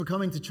For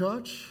coming to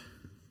church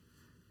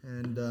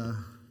and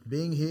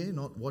being here,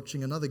 not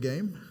watching another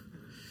game.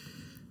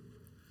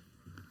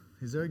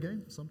 Is there a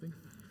game? Something?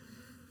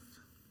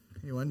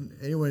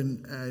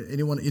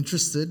 Anyone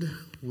interested?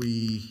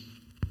 We're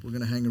going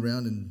to hang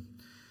around and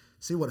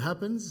see what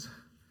happens.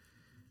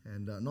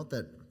 And not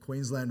that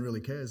Queensland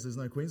really cares. There's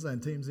no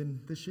Queensland teams in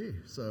this year,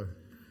 so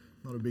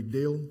not a big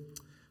deal.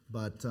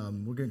 But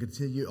we're going to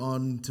continue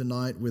on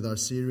tonight with our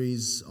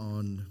series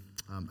on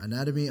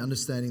anatomy,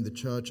 understanding the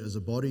church as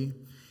a body.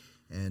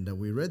 And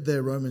we read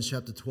there Romans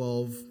chapter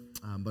 12,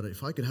 but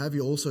if I could have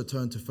you also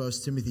turn to 1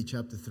 Timothy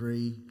chapter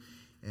 3,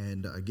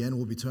 and again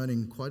we'll be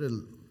turning quite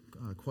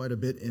a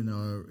bit in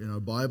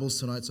our Bibles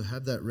tonight, so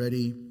have that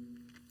ready.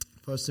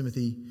 1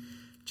 Timothy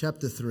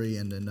chapter 3,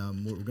 and then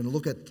we're going to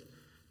look at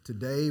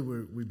today.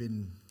 We've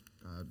been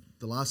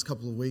the last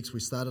couple of weeks. We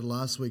started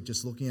last week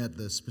just looking at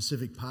the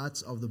specific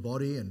parts of the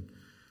body, and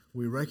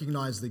we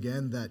recognized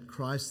again that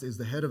Christ is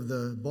the head of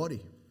the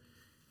body.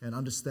 And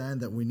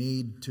understand that we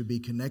need to be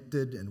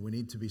connected and we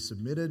need to be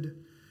submitted.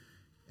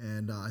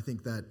 And I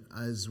think that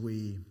as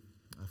we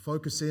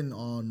focus in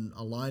on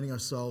aligning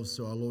ourselves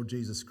to our Lord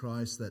Jesus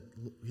Christ, that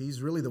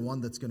He's really the one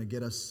that's going to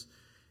get us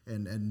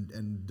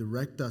and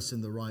direct us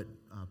in the right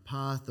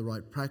path, the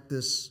right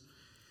practice.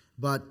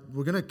 But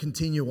we're going to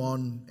continue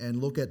on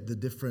and look at the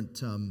different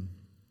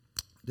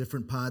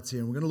parts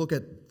here. And we're going to look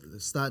at,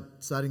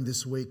 starting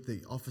this week,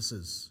 the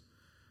offices.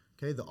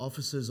 Okay, the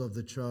offices of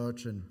the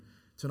church. And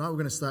tonight we're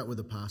going to start with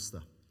the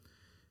pastor.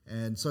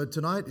 And so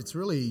tonight it's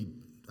really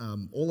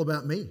all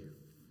about me,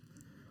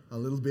 a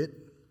little bit.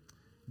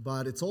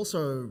 But it's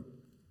also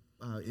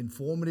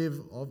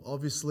informative,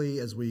 obviously,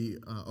 as we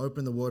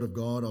open the Word of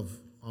God,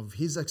 of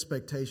His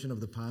expectation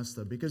of the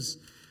pastor. Because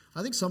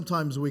I think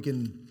sometimes we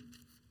can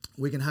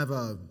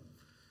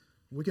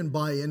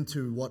buy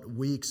into what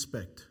we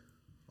expect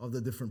of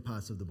the different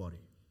parts of the body.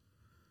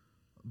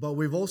 But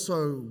we've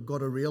also got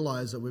to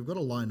realize that we've got to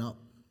line up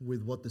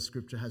with what the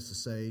Scripture has to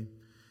say.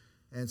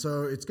 And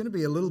so it's going to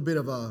be a little bit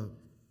of a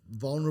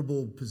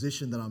vulnerable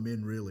position that I'm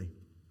in, really.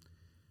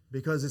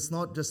 Because it's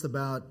not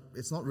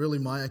really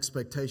my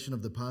expectation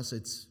of the pastor.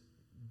 It's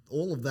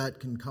all of that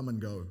can come and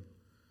go.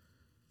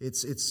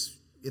 It's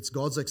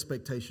God's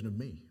expectation of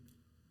me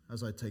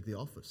as I take the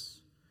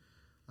office.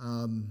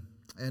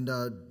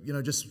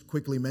 Just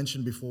quickly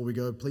mention before we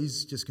go,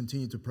 please just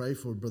continue to pray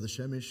for Brother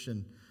Shemish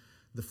and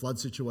the flood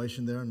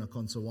situation there in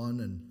Nakhon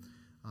Sawan. And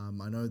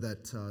I know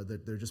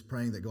that they're just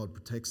praying that God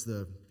protects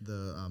the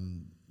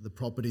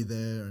property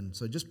there, and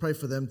so just pray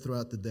for them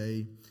throughout the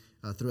day,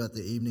 throughout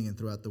the evening, and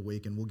throughout the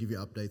week, and we'll give you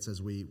updates as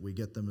we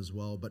get them as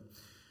well. But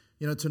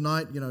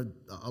tonight,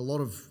 a lot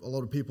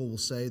of people will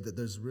say that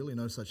there's really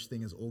no such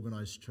thing as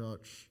organized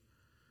church.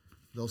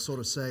 They'll sort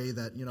of say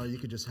that you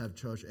could just have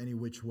church any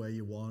which way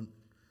you want,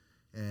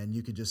 and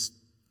you could just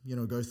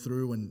go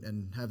through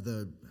and have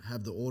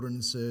the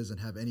ordinances and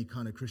have any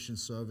kind of Christian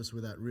service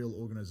without real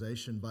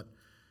organization. But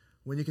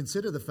when you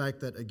consider the fact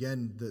that,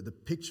 again, the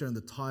picture and the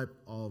type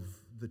of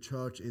the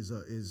church is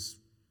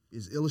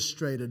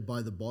illustrated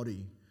by the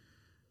body,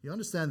 you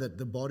understand that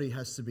the body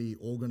has to be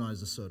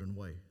organized a certain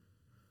way.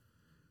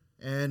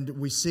 And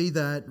we see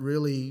that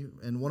really,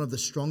 and one of the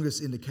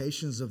strongest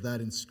indications of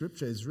that in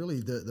Scripture is really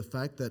the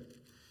fact that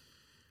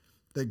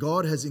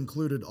God has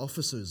included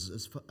officers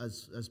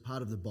as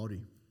part of the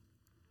body.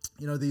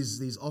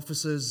 These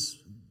officers,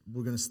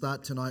 we're going to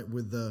start tonight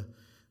with the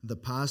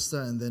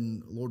pastor, and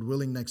then, Lord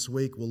willing, next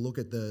week we'll look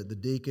at the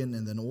deacon,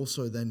 and then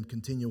also then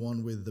continue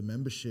on with the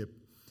membership.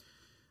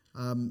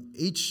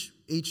 Each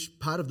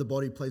part of the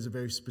body plays a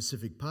very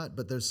specific part,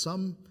 but there's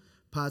some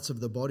parts of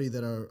the body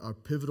that are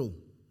pivotal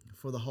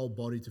for the whole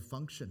body to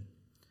function.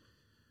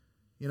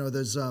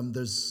 There's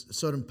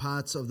certain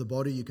parts of the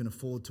body you can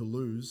afford to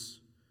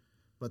lose,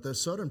 but there's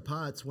certain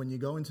parts when you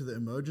go into the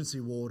emergency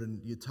ward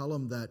and you tell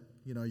them that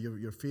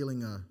you're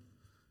feeling a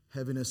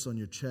heaviness on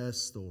your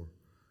chest, or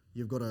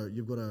you've got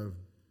an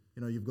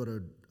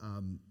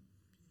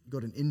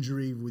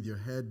injury with your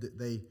head.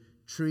 They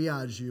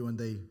triage you and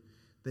they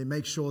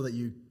make sure that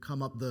you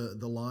come up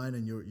the line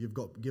and you've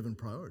got given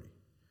priority.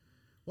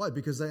 Why?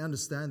 Because they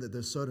understand that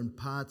there's certain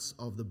parts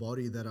of the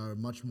body that are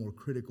much more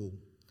critical.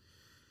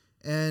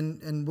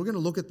 And we're going to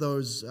look at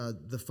those.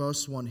 The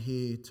first one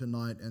here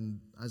tonight, and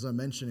as I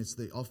mentioned, it's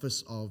the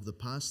office of the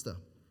pastor.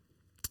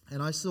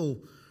 And I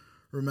still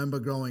remember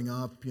growing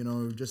up,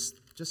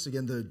 just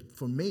again,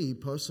 for me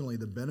personally,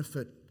 the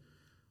benefit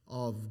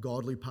of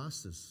godly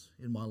pastors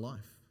in my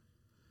life.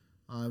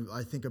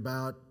 I think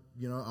about,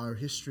 our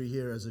history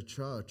here as a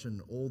church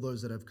and all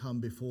those that have come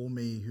before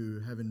me who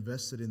have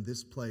invested in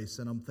this place,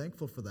 and I'm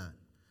thankful for that.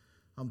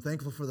 I'm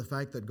thankful for the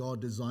fact that God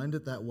designed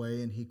it that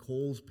way, and He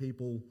calls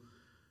people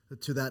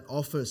to that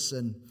office.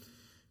 And,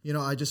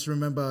 I just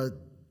remember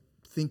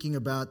thinking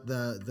about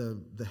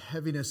the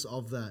heaviness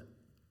of that.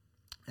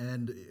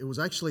 And it was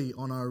actually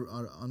on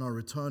our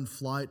return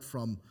flight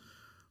from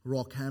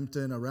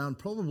Rockhampton, around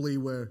probably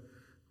where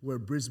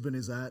Brisbane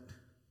is at,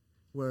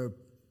 where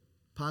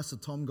Pastor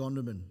Tom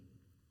Gonderman,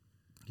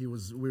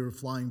 we were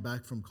flying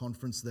back from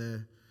conference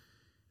there,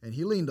 and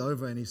he leaned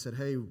over and he said,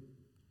 "Hey,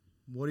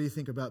 what do you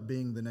think about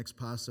being the next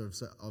pastor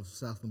of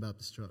Southland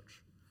Baptist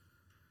Church?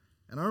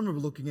 And I remember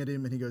looking at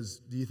him and he goes,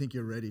 do you think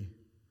you're ready?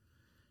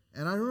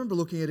 And I remember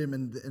looking at him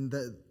and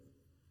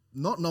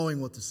not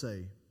knowing what to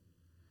say,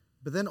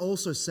 but then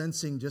also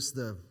sensing just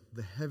the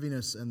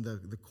heaviness and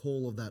the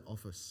call of that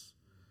office.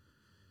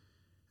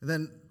 And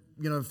then,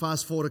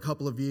 fast forward a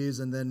couple of years,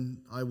 and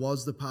then I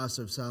was the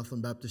pastor of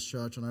Southland Baptist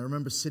Church, and I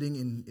remember sitting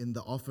in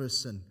the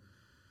office and,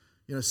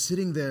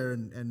 sitting there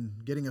and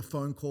getting a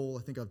phone call.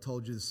 I think I've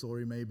told you the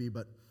story maybe,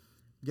 but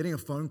getting a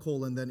phone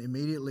call and then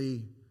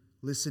immediately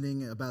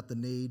listening about the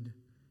need.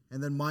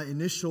 And then my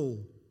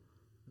initial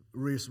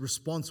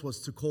response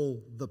was to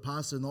call the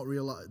pastor,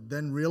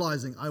 then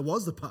realizing I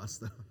was the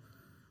pastor.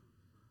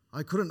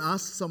 I couldn't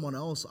ask someone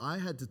else. I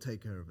had to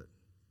take care of it.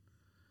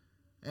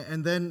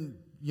 And then,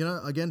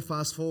 again,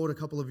 fast forward a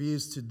couple of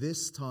years to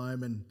this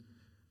time, and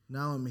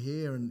now I'm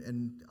here,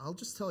 and I'll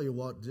just tell you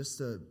what,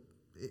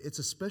 it's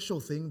a special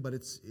thing, but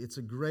it's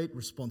a great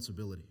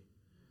responsibility.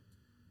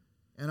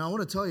 And I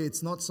want to tell you,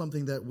 it's not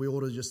something that we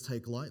ought to just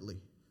take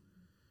lightly.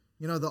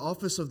 The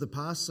office of the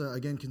pastor,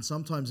 again, can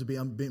sometimes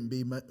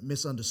be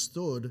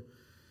misunderstood.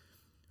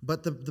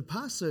 But the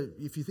pastor,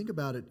 if you think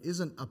about it,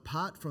 isn't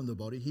apart from the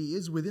body. He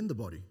is within the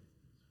body.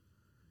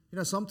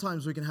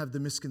 Sometimes we can have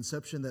the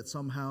misconception that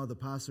somehow the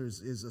pastor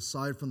is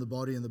aside from the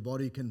body and the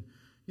body can,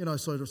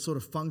 sort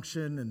of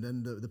function, and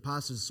then the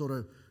pastor is sort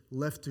of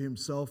left to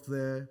himself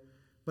there.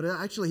 But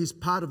actually, he's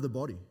part of the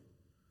body.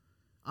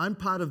 I'm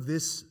part of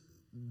this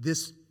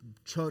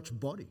church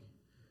body.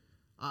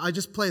 I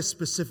just play a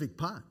specific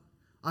part.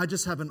 I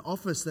just have an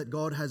office that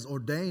God has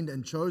ordained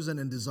and chosen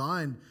and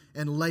designed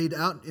and laid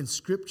out in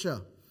Scripture.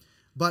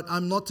 But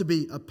I'm not to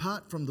be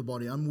apart from the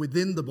body. I'm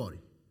within the body.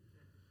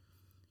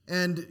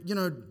 And,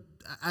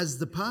 as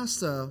the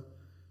pastor,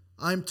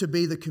 I'm to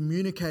be the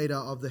communicator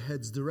of the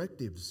head's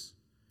directives.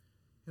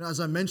 As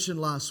I mentioned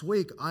last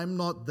week, I'm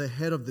not the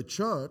head of the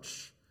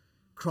church.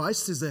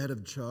 Christ is the head of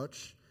the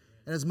church.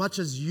 And as much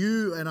as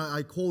you and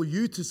I call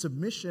you to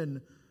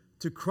submission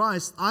to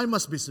Christ, I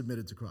must be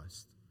submitted to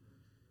Christ.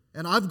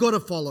 And I've got to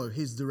follow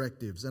His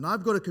directives. And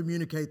I've got to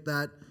communicate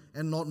that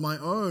and not my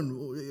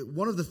own.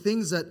 One of the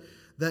things that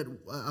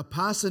a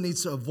pastor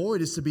needs to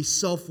avoid is to be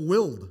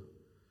self-willed.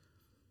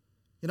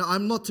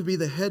 I'm not to be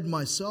the head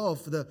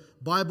myself. The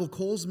Bible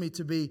calls me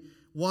to be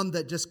one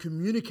that just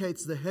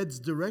communicates the head's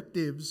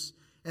directives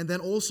and then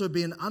also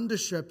be an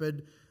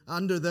under-shepherd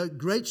under the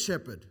great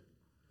shepherd.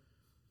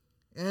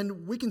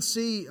 And we can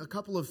see a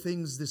couple of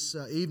things this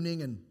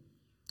evening, and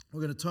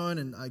we're going to turn,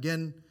 and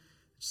again,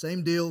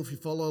 same deal. If you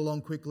follow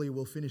along quickly,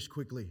 we'll finish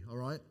quickly, all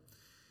right?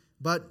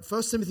 But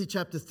 1 Timothy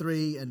chapter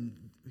 3, and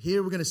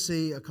here we're going to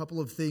see a couple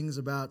of things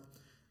about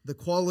the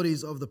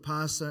qualities of the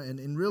pastor,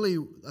 and really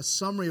a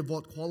summary of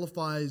what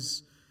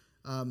qualifies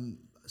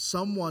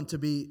someone to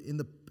be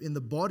in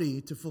the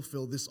body to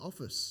fulfill this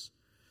office.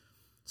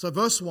 So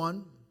verse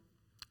 1,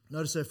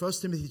 notice there, 1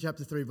 Timothy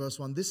chapter 3, verse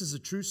 1, this is a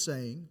true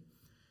saying,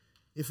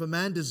 if a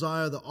man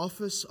desire the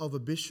office of a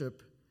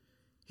bishop,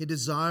 he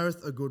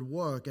desireth a good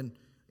work. And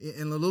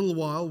in a little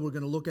while, we're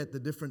going to look at the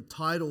different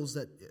titles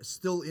that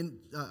still,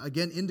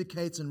 again,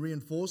 indicates and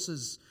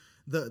reinforces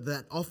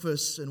that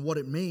office and what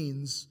it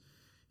means.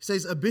 He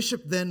says, a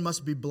bishop then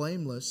must be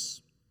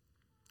blameless,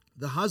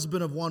 the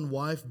husband of one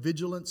wife,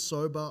 vigilant,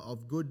 sober,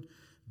 of good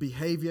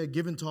behavior,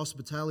 given to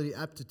hospitality,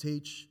 apt to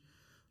teach,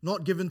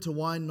 not given to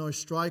wine, no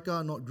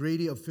striker, not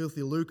greedy of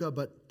filthy lucre,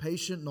 but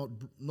patient,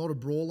 not a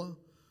brawler,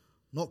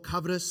 not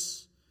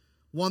covetous,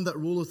 one that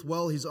ruleth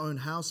well his own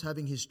house,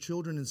 having his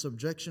children in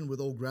subjection with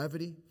all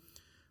gravity.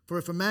 For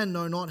if a man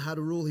know not how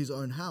to rule his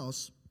own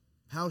house,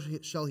 how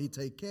shall he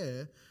take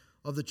care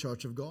of the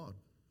church of God?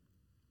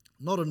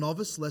 Not a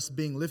novice, lest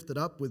being lifted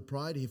up with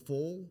pride he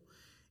fall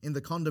in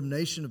the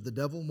condemnation of the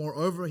devil.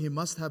 Moreover, he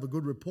must have a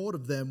good report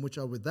of them which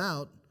are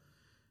without,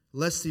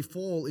 lest he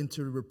fall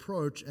into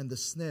reproach and the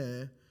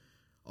snare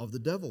of the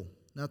devil.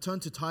 Now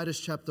turn to Titus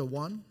chapter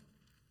 1.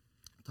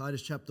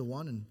 Titus chapter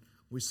 1, and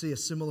we see a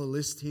similar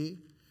list here.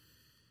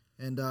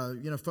 And,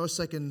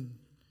 1st, 2nd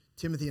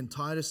Timothy and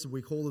Titus,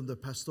 we call them the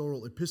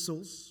pastoral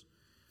epistles.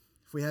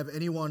 If we have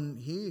anyone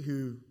here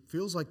who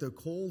feels like they're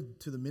called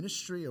to the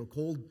ministry or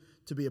called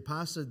to be a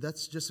pastor,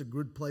 that's just a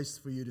good place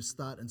for you to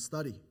start and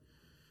study.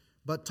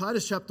 But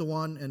Titus chapter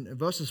 1 and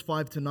verses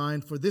 5 to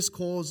 9, for this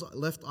cause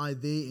left I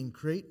thee in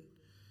Crete,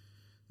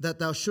 that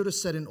thou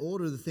shouldest set in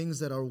order the things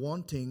that are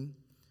wanting.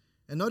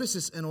 And notice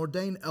this, and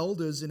ordain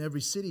elders in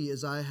every city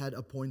as I had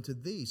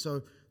appointed thee.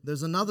 So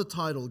there's another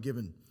title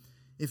given.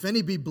 If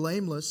any be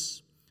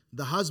blameless,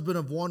 the husband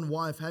of one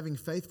wife, having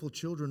faithful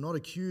children, not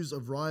accused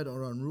of riot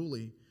or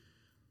unruly.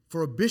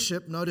 For a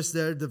bishop, notice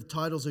there the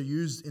titles are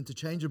used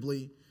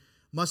interchangeably,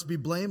 must be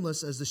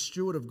blameless as the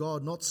steward of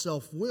God, not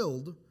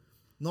self-willed,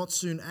 not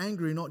soon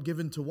angry, not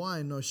given to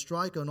wine, no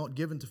striker, not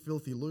given to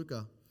filthy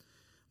lucre,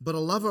 but a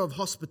lover of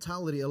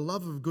hospitality, a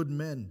lover of good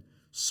men,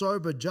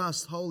 sober,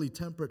 just, holy,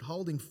 temperate,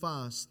 holding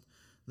fast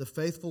the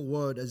faithful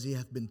word as he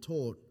hath been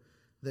taught,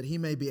 that he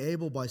may be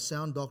able by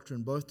sound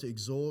doctrine both to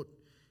exhort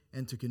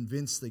and to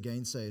convince the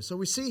gainsayers. So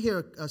we see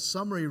here a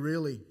summary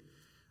really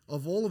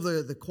of all of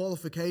the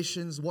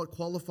qualifications, what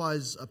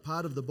qualifies a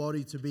part of the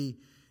body to be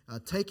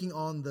taking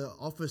on the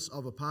office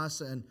of a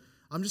pastor. And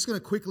I'm just going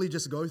to quickly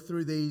just go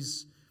through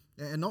these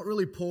and not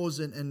really pause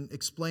and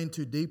explain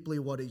too deeply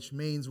what each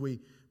means.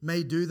 We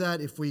may do that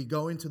if we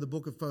go into the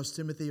book of 1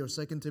 Timothy or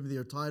 2 Timothy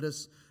or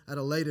Titus at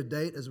a later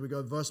date as we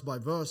go verse by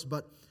verse.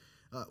 But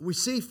we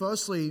see,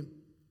 firstly,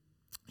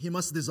 he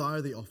must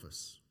desire the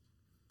office.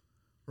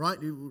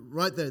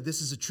 Right there,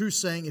 this is a true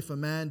saying. If a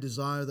man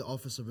desire the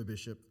office of a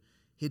bishop,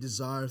 he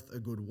desireth a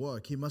good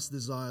work. He must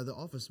desire the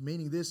office,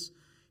 meaning this,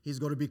 he's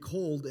got to be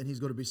called and he's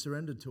got to be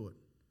surrendered to it.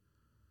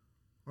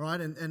 All right,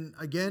 and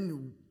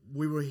again,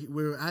 we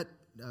were at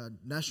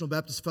National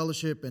Baptist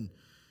Fellowship, and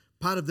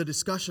part of the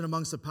discussion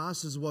amongst the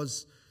pastors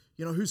was,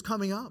 who's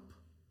coming up?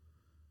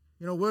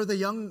 Where are the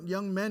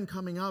young men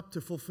coming up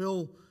to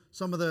fulfill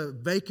some of the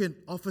vacant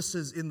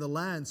offices in the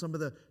land, some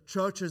of the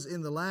churches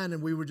in the land?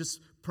 And we were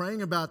just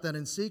praying about that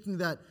and seeking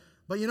that.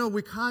 But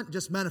we can't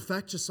just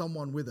manufacture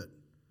someone with it.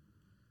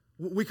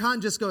 We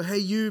can't just go, hey,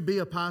 you be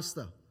a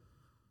pastor.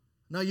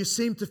 No, you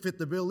seem to fit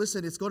the bill.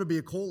 Listen, it's got to be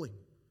a calling.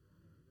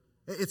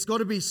 It's got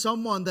to be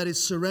someone that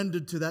is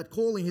surrendered to that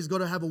calling. He's got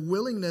to have a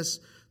willingness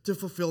to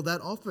fulfill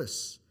that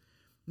office.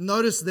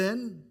 Notice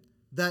then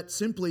that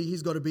simply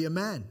he's got to be a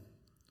man.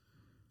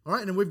 All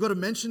right, and we've got to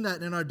mention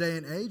that in our day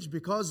and age,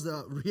 because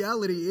the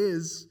reality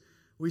is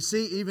we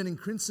see even in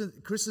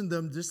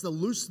Christendom just the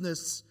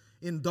looseness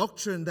in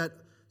doctrine that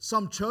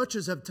some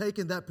churches have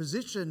taken that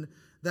position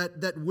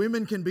that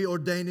women can be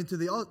ordained into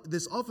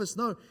this office.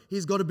 No,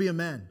 he's got to be a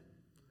man.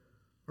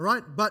 All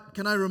right, but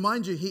can I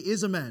remind you, he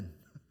is a man.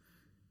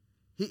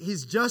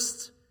 He's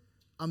just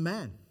a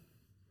man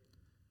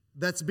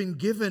that's been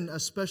given a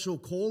special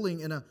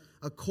calling and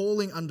a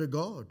calling under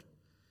God.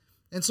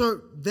 And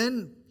so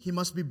then he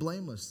must be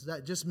blameless.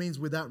 That just means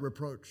without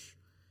reproach.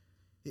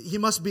 He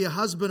must be a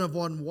husband of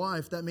one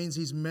wife. That means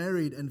he's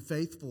married and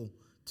faithful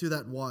to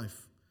that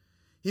wife.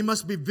 He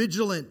must be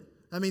vigilant.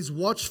 That means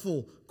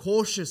watchful,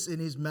 cautious in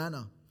his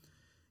manner.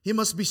 He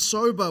must be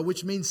sober,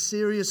 which means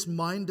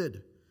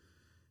serious-minded.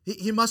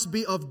 He must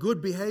be of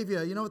good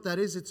behavior. You know what that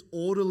is? It's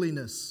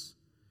orderliness.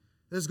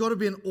 There's got to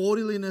be an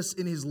orderliness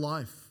in his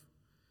life.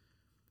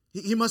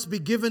 He must be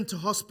given to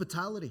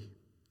hospitality.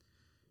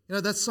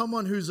 That's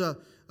someone who's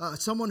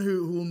someone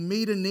who will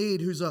meet a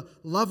need, who's a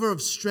lover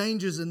of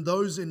strangers and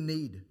those in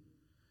need.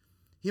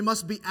 He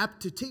must be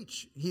apt to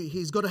teach.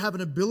 He's got to have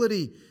an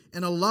ability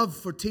and a love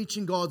for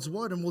teaching God's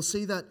word, and we'll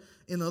see that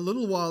in a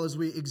little while as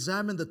we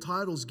examine the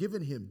titles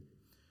given him.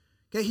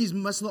 Okay, he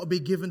must not be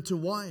given to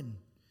wine.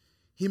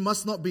 He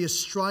must not be a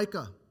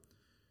striker.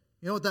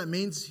 You know what that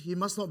means? He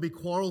must not be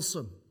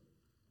quarrelsome.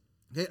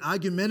 Okay,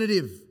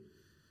 argumentative.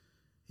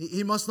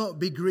 He must not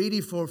be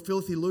greedy for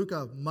filthy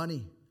lucre,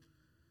 money.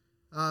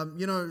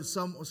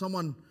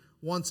 Someone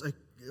once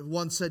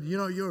said,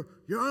 you're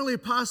only a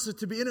pastor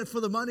to be in it for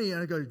the money.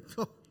 And I go,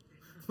 oh,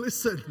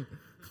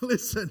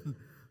 listen,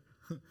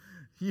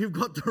 you've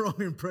got the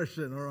wrong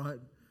impression, all right?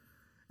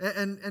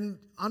 And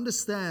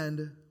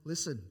understand,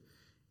 listen,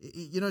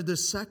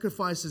 there's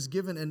sacrifices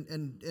given,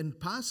 and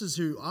pastors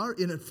who are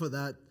in it for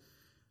that,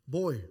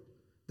 boy,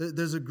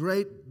 there's a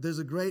great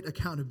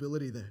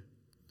accountability there.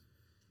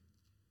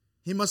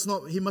 He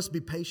must be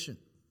patient.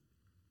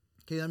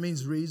 Okay, that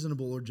means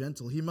reasonable or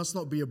gentle. He must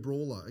not be a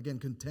brawler, again,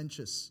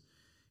 contentious.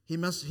 He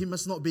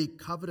must not be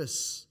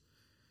covetous.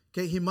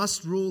 Okay, he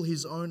must rule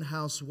his own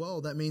house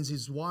well. That means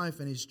his wife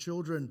and his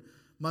children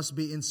must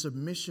be in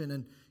submission.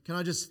 And can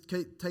I just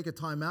take a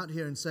time out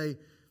here and say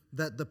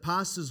that the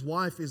pastor's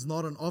wife is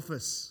not an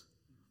office.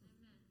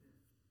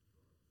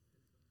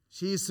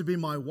 She is to be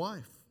my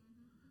wife.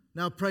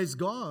 Now, praise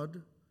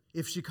God,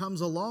 if she comes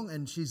along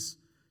and she's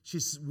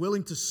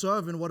willing to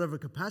serve in whatever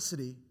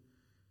capacity,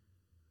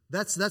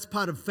 that's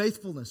part of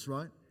faithfulness,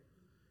 right?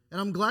 And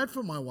I'm glad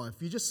for my wife.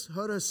 You just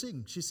heard her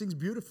sing. She sings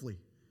beautifully.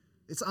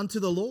 It's unto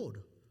the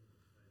Lord.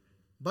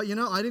 But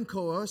I didn't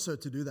coerce her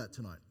to do that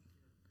tonight.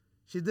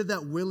 She did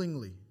that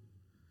willingly.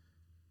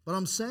 But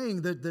I'm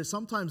saying that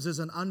sometimes there's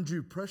an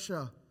undue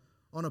pressure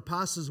on a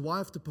pastor's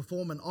wife to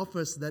perform an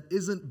office that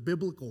isn't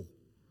biblical.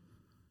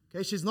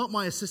 Okay, she's not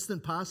my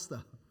assistant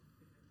pastor.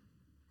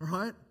 All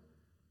right?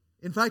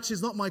 In fact,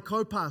 she's not my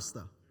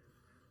co-pastor.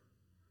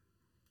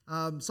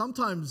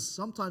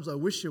 Sometimes I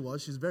wish she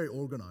was. She's very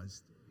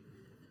organized.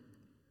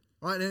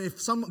 Right? And if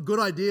some good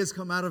ideas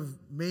come out of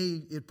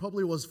me, it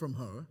probably was from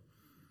her.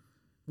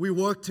 We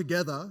work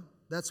together.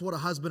 That's what a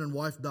husband and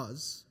wife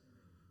does.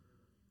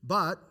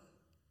 But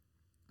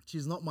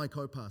she's not my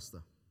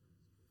co-pastor.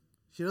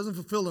 She doesn't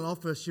fulfill an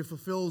office. She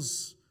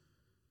fulfills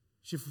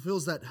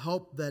that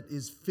help that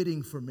is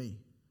fitting for me.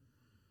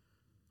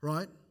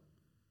 Right?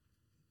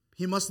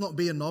 He must not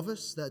be a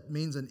novice. That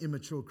means an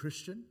immature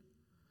Christian.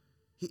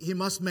 He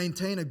must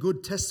maintain a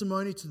good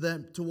testimony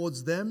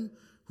towards them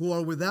who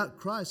are without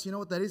Christ. You know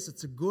what that is?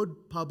 It's a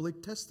good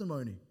public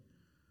testimony.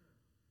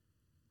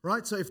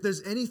 Right? So if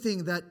there's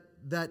anything that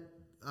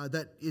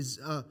is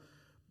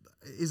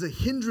a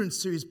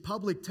hindrance to his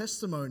public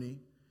testimony,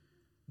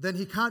 then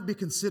he can't be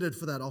considered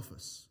for that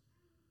office.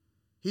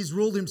 He's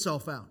ruled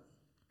himself out.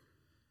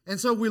 And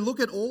so we look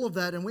at all of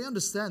that and we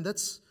understand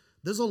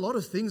there's a lot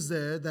of things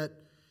there that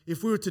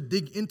if we were to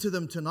dig into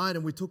them tonight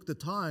and we took the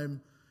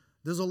time,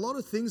 there's a lot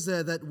of things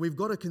there that we've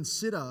got to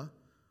consider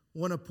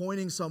when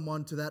appointing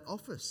someone to that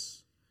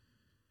office.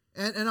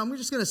 And I'm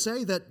just going to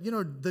say that,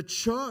 the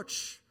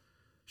church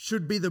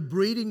should be the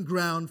breeding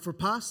ground for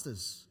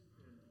pastors.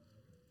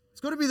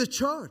 It's got to be the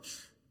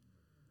church.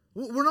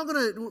 We're not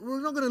going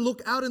to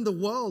look out in the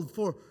world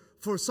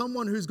for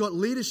someone who's got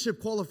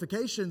leadership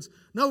qualifications.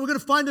 No, we're going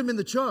to find them in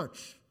the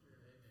church.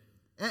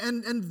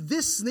 And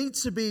this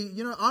needs to be,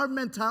 our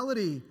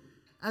mentality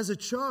as a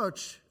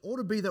church ought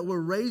to be that we're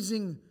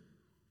raising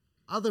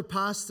other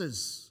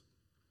pastors.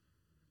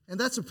 And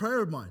that's a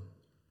prayer of mine.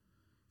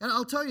 And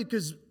I'll tell you,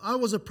 because I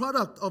was a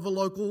product of a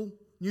local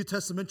New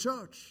Testament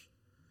church.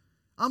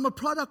 I'm a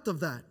product of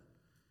that.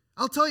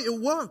 I'll tell you,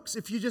 it works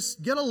if you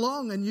just get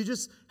along and you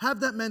just have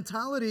that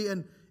mentality.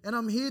 And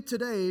I'm here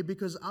today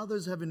because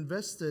others have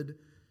invested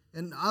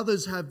and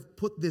others have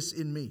put this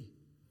in me.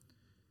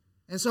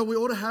 And so we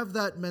ought to have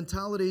that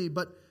mentality,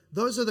 but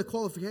those are the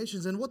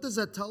qualifications. And what does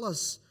that tell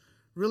us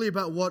really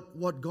about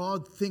what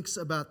God thinks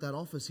about that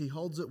office? He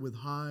holds it with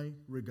high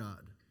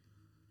regard.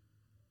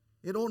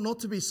 It ought not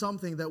to be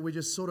something that we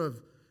just sort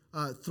of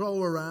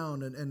throw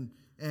around and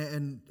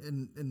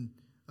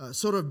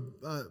sort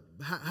of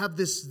have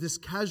this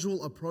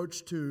casual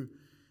approach to.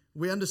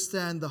 We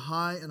understand the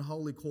high and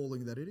holy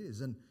calling that it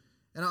is. And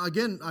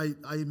again,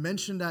 I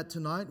mentioned that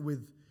tonight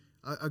with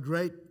a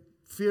great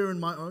fear in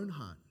my own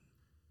heart.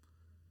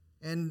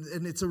 And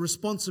it's a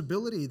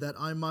responsibility that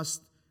I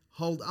must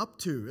hold up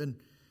to. And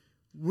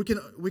we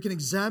can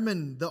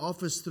examine the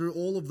office through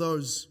all of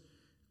those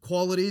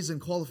qualities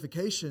and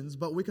qualifications,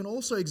 but we can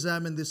also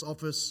examine this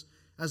office,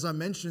 as I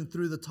mentioned,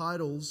 through the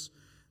titles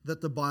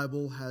that the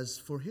Bible has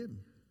for him.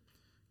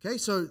 Okay,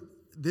 so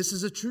this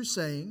is a true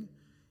saying.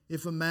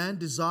 If a man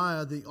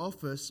desire the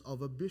office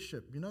of a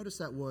bishop. You notice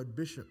that word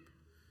bishop.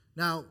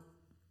 Now,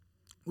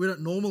 we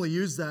don't normally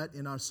use that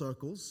in our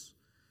circles.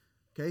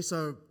 Okay,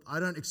 so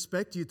I don't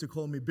expect you to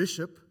call me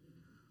bishop.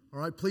 All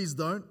right, please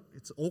don't.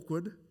 It's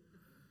awkward.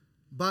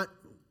 But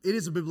it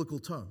is a biblical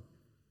term.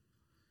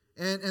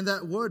 And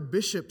that word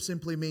bishop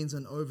simply means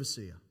an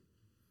overseer.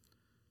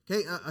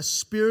 Okay, a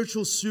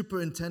spiritual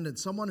superintendent,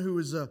 someone who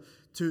is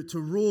to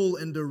rule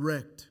and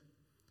direct.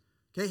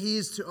 Okay, he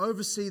is to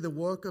oversee the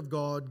work of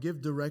God,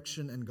 give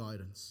direction and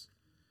guidance.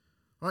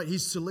 All right,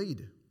 he's to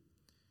lead.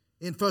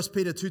 In 1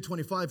 Peter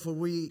 2:25,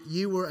 for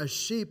ye were as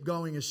sheep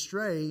going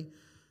astray,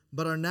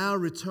 but are now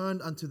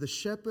returned unto the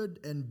shepherd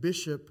and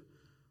bishop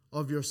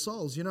of your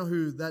souls. You know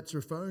who that's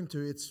referring to?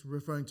 It's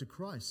referring to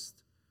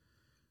Christ.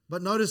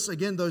 But notice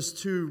again those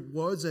two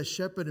words, as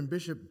shepherd and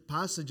bishop.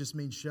 Pastor just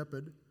means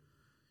shepherd.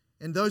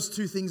 And those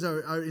two things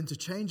are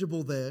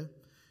interchangeable there.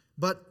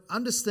 But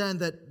understand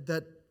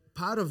that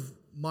part of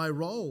my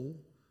role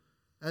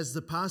as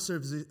the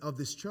pastor of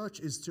this church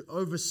is to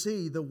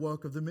oversee the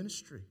work of the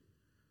ministry.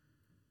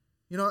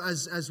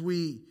 As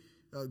we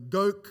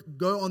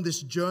go on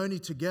this journey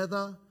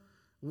together,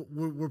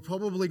 we're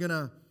probably going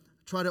to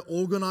try to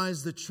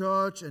organize the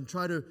church and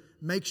try to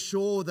make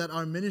sure that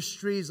our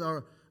ministries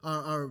are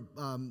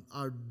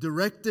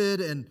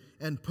directed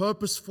and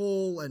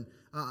purposeful and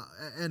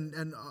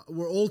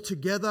we're all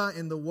together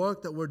in the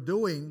work that we're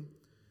doing.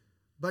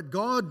 But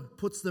God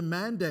puts the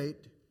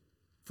mandate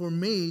for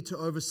me to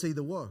oversee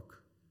the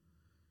work,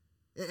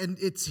 and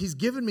He's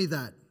given me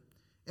that,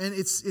 and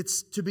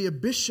it's to be a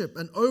bishop,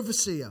 an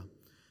overseer.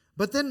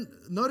 But then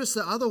notice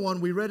the other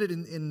one. We read it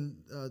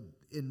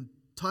in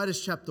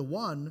Titus chapter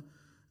 1.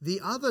 The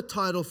other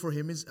title for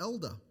him is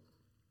elder.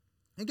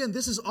 Again,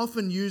 this is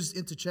often used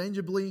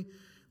interchangeably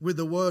with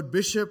the word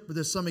bishop.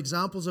 There's some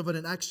examples of it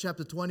in Acts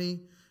chapter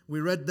 20. We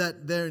read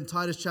that there in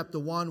Titus chapter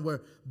 1,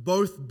 where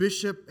both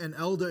bishop and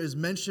elder is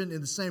mentioned in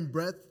the same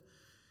breath.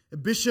 A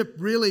bishop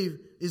really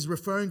is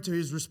referring to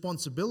his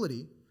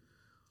responsibility,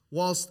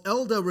 whilst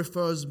elder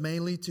refers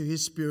mainly to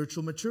his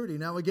spiritual maturity.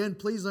 Now again,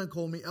 please don't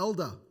call me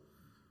elder.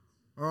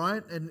 All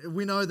right? And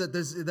we know that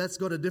that's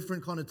got a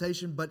different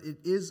connotation, but it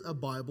is a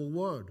Bible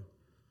word.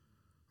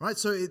 Right,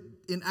 so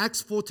in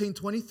Acts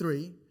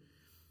 14:23,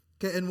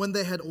 okay, and when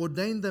they had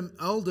ordained them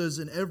elders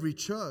in every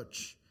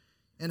church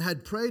and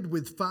had prayed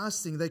with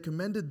fasting, they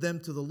commended them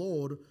to the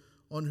Lord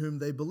on whom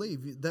they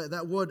believe.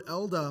 That word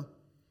elder,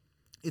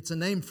 it's a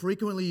name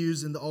frequently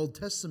used in the Old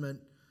Testament,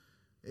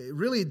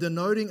 really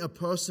denoting a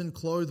person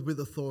clothed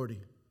with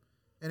authority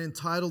and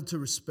entitled to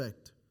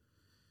respect.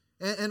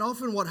 And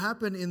often what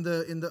happened in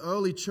the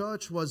early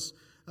church was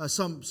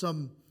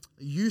some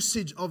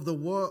usage of the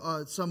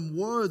word, some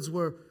words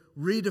were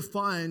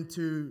redefined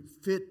to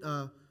fit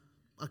a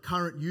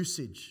current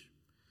usage.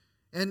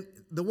 And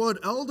the word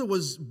elder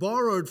was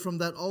borrowed from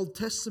that Old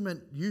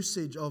Testament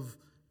usage of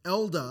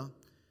elder,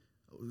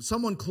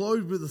 someone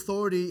clothed with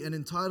authority and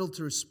entitled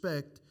to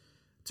respect,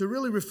 to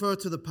really refer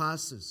to the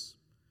pastors.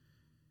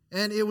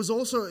 And it was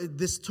also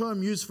this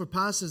term used for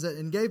pastors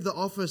and gave the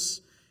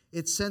office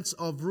its sense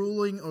of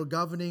ruling or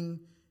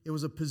governing. It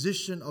was a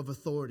position of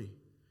authority.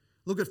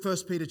 Look at 1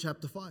 Peter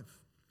chapter 5.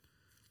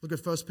 Look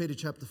at 1 Peter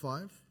chapter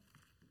 5.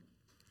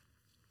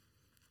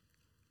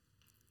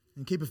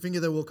 And keep a finger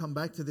there, we'll come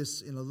back to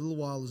this in a little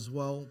while as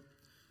well.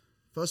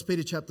 1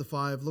 Peter chapter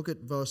 5, look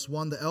at verse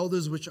 1. The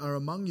elders which are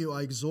among you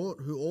I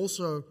exhort, who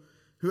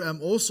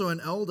am also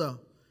an elder,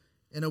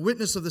 and a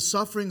witness of the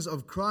sufferings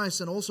of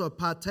Christ, and also a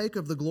partaker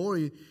of the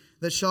glory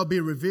that shall be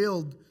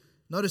revealed.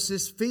 Notice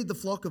this, feed the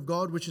flock of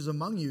God which is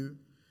among you,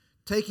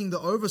 taking the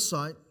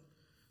oversight.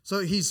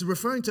 So he's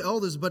referring to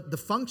elders, but the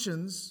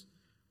functions,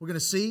 we're going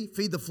to see,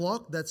 feed the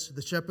flock, that's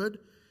the shepherd,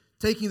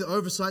 taking the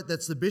oversight,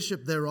 that's the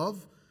bishop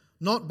thereof,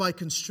 not by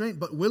constraint,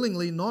 but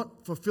willingly,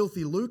 not for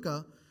filthy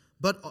lucre,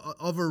 but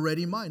of a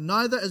ready mind,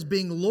 neither as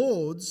being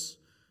lords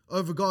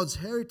over God's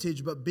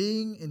heritage, but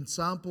being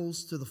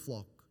ensamples to the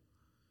flock.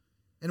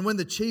 And when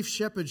the chief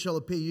shepherd shall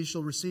appear, you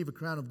shall receive a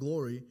crown of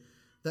glory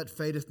that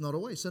fadeth not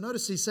away. So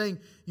notice he's saying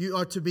you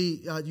are to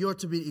be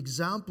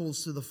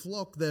examples to the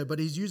flock there, but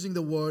he's using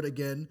the word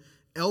again,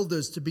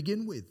 elders, to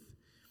begin with.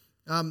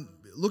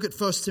 Look at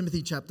 1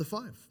 Timothy chapter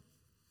 5.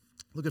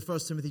 Look at 1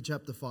 Timothy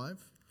chapter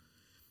 5.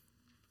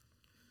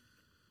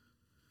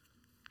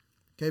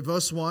 Okay,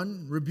 verse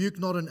 1, rebuke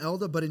not an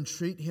elder, but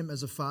entreat him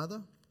as a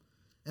father,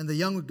 and the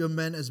younger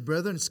men as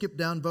brethren. Skip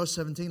down, verse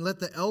 17, let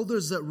the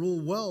elders that rule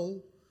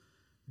well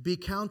be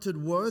counted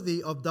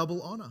worthy of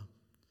double honor,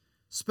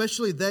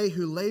 especially they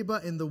who labor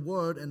in the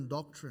word and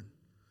doctrine.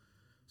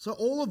 So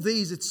all of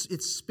these,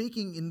 it's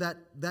speaking in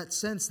that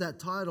sense, that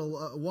title,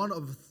 one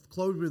of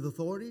clothed with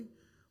authority,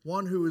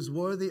 one who is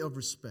worthy of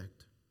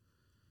respect.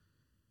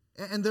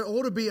 And there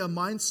ought to be a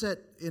mindset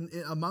in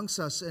amongst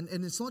us, and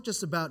it's not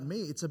just about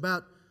me, it's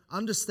about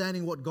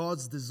understanding what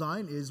God's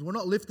design is. We're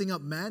not lifting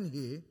up man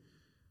here.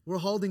 We're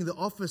holding the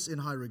office in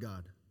high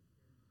regard.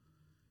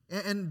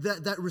 And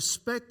that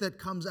respect that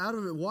comes out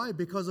of it, why?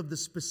 Because of the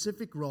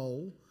specific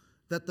role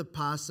that the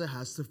pastor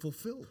has to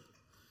fulfill.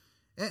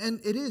 And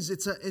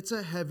it's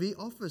a heavy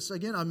office.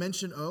 Again, I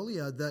mentioned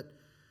earlier that,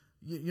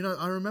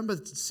 I remember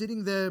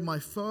sitting there my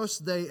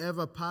first day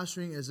ever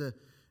pastoring as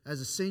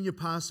a senior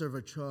pastor of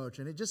a church,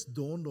 and it just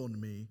dawned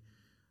on me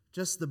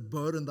just the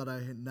burden that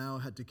I now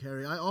had to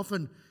carry. I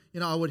often,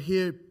 I would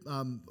hear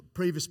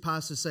previous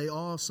pastors say,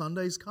 oh,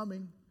 Sunday's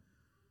coming.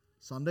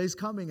 Sunday's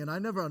coming. And I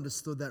never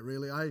understood that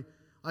really.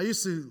 I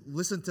used to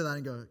listen to that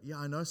and go, yeah,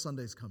 I know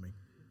Sunday's coming.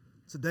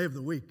 It's a day of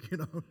the week,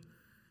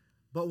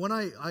 But when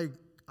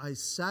I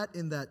sat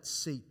in that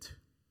seat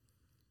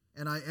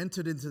and I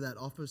entered into that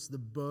office, the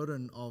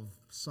burden of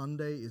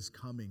Sunday is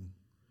coming,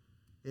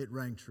 it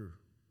rang true.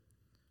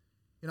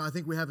 I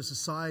think we have a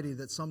society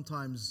that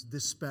sometimes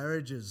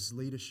disparages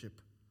leadership.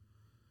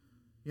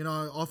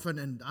 Often,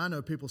 and I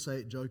know people say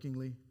it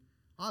jokingly,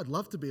 I'd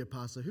love to be a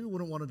pastor. Who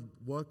wouldn't want to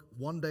work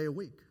one day a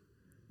week,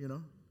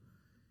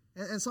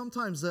 And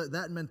sometimes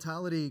that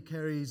mentality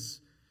carries,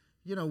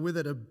 with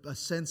it a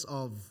sense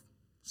of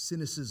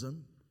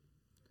cynicism.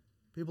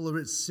 People are a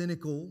bit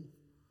cynical.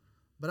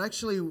 But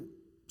actually,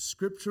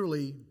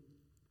 scripturally,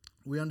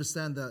 we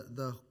understand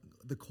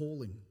the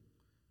calling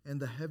and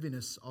the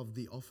heaviness of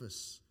the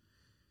office.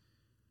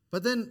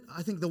 But then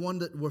I think the one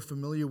that we're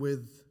familiar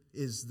with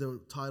is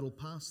the title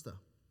pastor.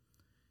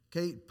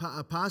 Okay,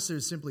 a pastor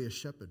is simply a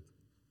shepherd.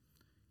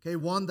 Okay,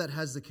 one that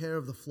has the care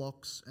of the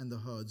flocks and the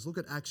herds. Look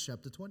at Acts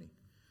chapter 20.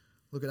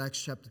 Look at Acts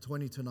chapter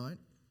 20 tonight.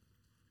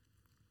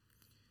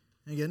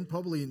 Again,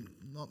 probably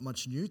not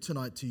much new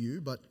tonight to you,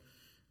 but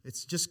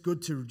it's just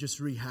good to just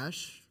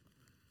rehash.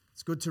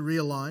 It's good to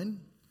realign.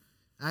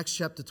 Acts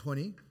chapter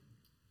 20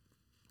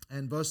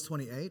 and verse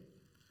 28.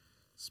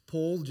 It's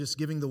Paul just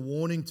giving the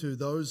warning to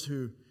those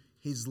who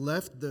he's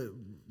left, the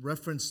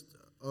referenced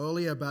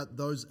earlier about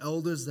those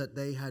elders that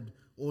they had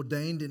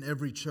ordained in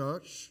every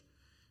church.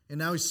 And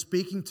now he's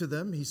speaking to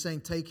them. He's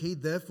saying, take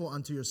heed therefore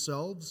unto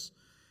yourselves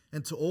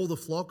and to all the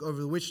flock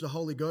over which the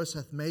Holy Ghost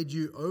hath made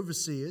you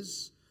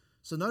overseers.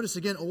 So notice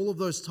again, all of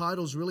those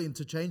titles really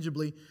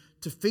interchangeably,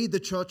 to feed the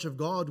church of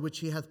God, which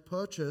he hath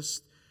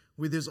purchased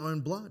with his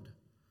own blood.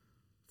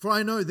 For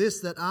I know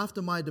this, that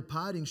after my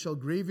departing shall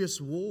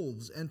grievous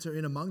wolves enter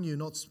in among you,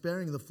 not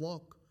sparing the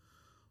flock.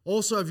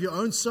 Also of your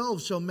own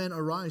selves shall men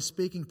arise,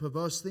 speaking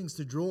perverse things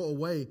to draw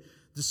away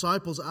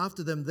disciples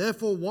after them.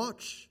 Therefore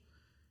watch,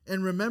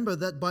 and remember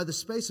that by the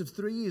space of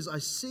 3 years I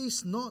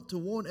ceased not to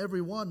warn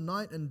every one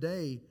night and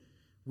day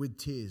with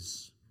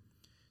tears.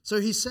 So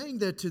he's saying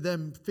there to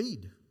them,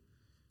 feed.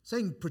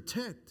 Saying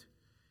protect.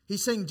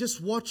 He's saying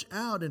just watch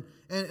out.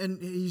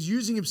 And he's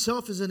using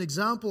himself as an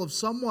example of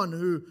someone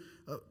who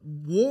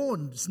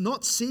warns,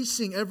 not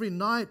ceasing every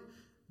night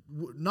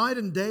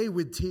and day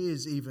with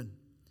tears even.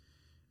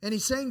 And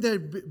he's saying there,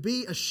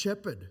 be a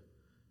shepherd.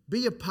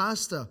 Be a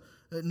pastor.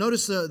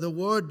 Notice the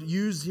word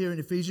used here in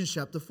Ephesians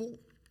chapter 4.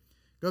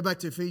 Go back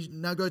to Ephesians.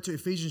 Now go to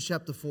Ephesians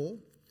chapter 4.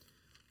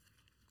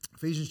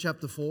 Ephesians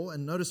chapter 4.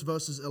 And notice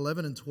verses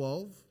 11 and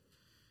 12. And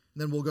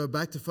then we'll go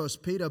back to 1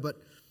 Peter.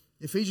 But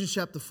Ephesians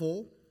chapter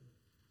 4.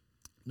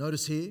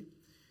 Notice here.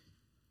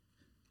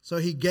 So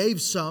he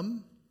gave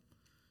some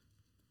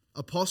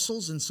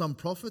apostles and some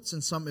prophets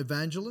and some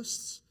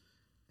evangelists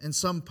and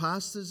some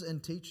pastors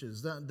and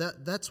teachers.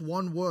 That's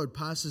one word,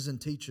 pastors and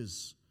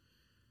teachers.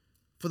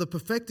 For the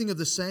perfecting of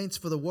the saints,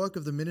 for the work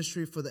of the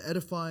ministry, for the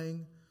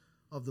edifying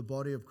of the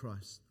body of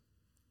Christ.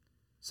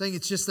 saying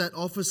it's just that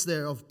office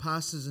there of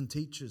pastors and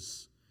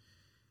teachers.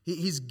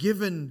 He's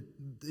given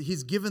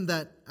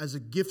that as a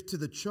gift to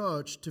the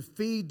church, to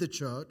feed the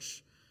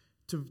church,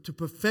 to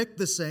perfect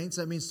the saints.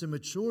 That means to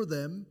mature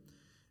them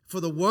for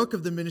the work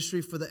of the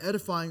ministry, for the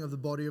edifying of the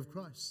body of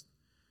Christ.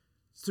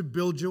 It's to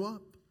build you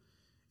up.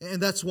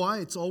 And that's why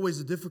it's always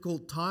a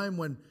difficult time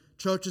when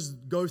churches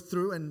go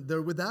through and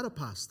they're without a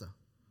pastor.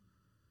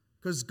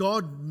 Because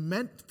God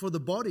meant for the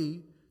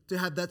body to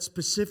have that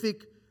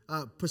specific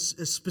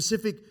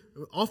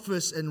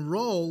office and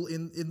role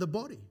in the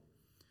body.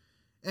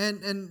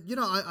 And you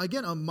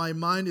know, my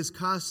mind is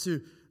cast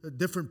to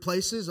different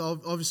places.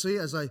 Obviously,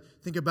 as I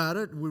think about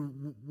it,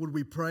 would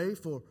we pray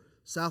for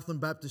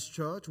Southland Baptist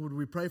Church? Would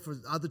we pray for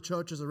other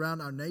churches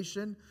around our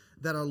nation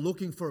that are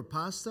looking for a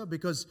pastor?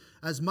 Because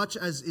as much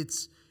as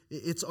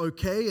it's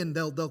okay and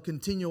they'll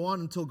continue on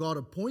until God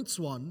appoints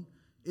one,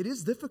 it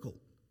is difficult.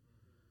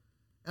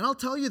 And I'll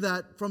tell you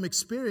that from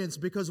experience,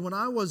 because when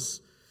I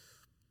was,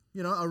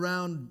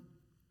 around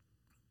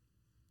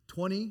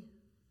 20,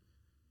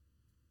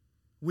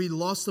 we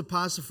lost a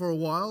pastor for a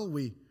while.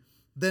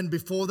 Then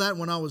before that,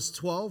 when I was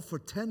 12, for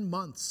 10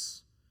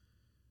 months,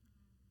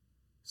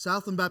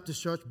 Southland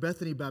Baptist Church,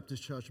 Bethany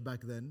Baptist Church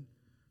back then,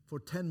 for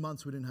 10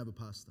 months we didn't have a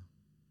pastor.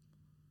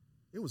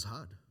 It was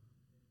hard.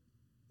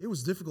 It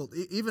was difficult.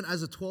 Even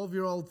as a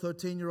 12-year-old,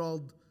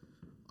 13-year-old,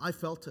 I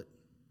felt it.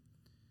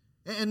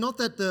 And not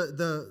that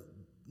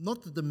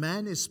the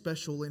man is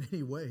special in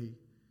any way.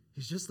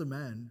 He's just a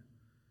man.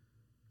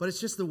 But it's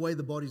just the way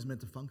the body's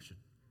meant to function.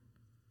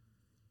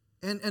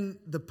 And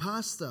the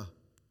pastor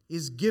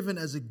is given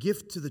as a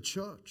gift to the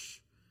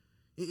church.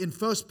 In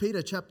 1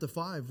 Peter chapter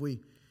 5, we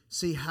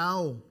see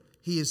how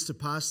he is to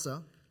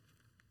pastor.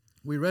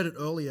 We read it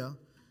earlier,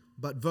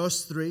 but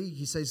verse 3,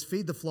 he says,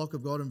 feed the flock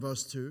of God in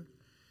verse 2.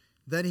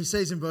 Then he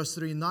says in verse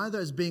 3, neither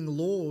as being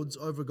lords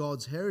over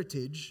God's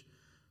heritage,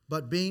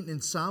 but being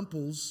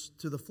ensamples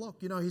to the flock.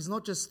 He's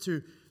not just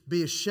to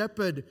be a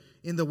shepherd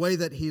in the way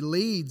that he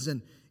leads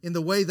and in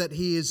the way that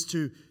he is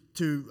to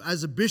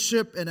as a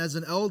bishop and as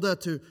an elder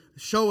to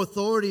show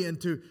authority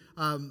and to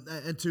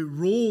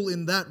rule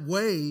in that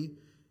way.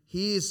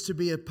 He is to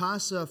be a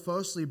pastor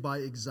firstly by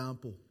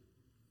example.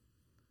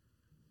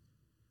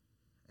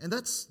 And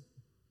that's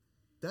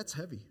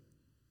heavy.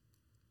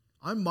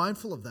 I'm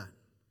mindful of that.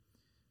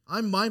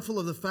 I'm mindful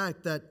of the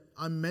fact that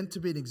I'm meant to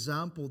be an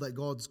example that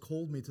God's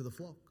called me to the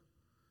flock.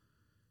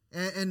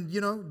 And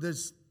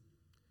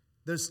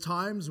there's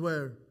times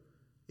where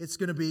it's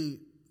going to be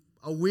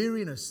a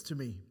weariness to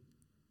me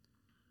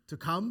to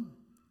come,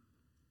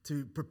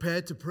 to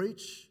prepare to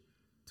preach,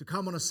 to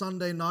come on a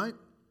Sunday night,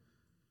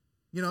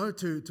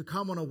 to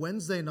come on a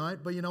Wednesday night.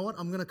 But you know what?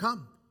 I'm going to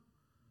come.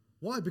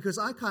 Why? Because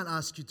I can't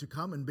ask you to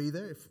come and be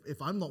there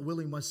if I'm not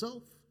willing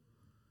myself.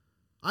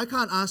 I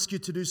can't ask you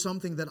to do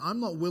something that I'm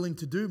not willing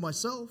to do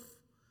myself.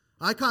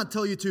 I can't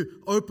tell you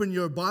to open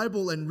your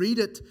Bible and read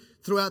it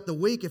throughout the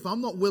week if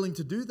I'm not willing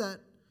to do that.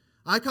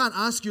 I can't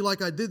ask you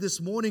like I did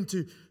this morning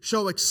to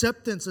show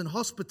acceptance and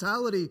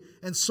hospitality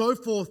and so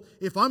forth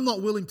if I'm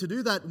not willing to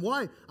do that.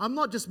 Why? I'm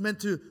not just meant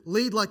to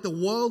lead like the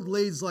world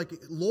leads, like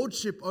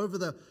lordship over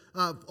those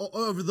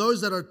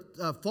that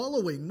are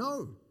following.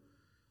 No.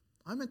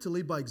 I'm meant to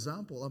lead by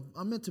example.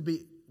 I'm meant to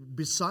be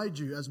beside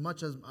you as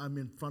much as I'm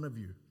in front of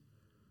you.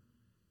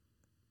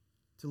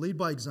 To lead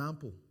by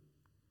example.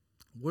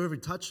 We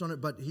already touched on it,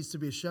 but he's to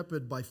be a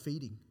shepherd by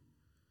feeding.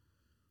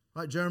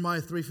 Right,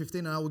 Jeremiah 3:15,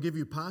 and I will give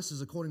you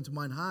pastors according to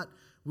mine heart,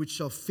 which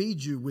shall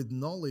feed you with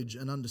knowledge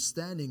and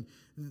understanding.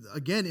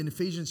 Again, in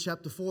Ephesians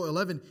chapter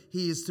 4:11,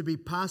 he is to be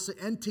pastor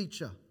and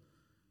teacher.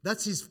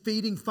 That's his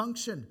feeding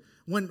function.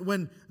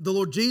 When the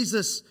Lord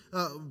Jesus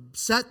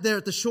sat there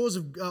at the shores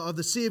of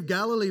the Sea of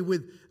Galilee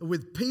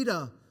with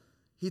Peter,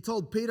 he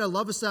told Peter,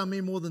 lovest thou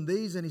me more than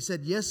these? And he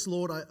said, yes,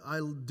 Lord, I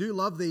do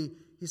love thee.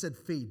 He said,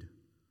 feed.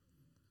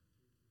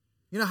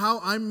 You know how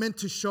I'm meant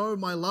to show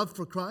my love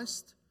for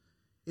Christ?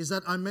 Is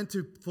that I'm meant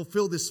to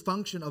fulfill this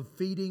function of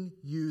feeding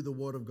you the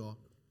Word of God.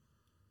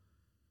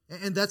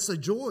 And that's a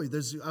joy.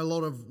 There's a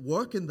lot of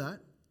work in that.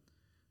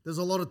 There's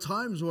a lot of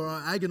times where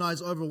I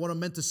agonize over what I'm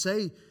meant to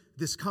say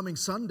this coming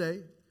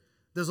Sunday.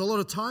 There's a lot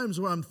of times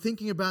where I'm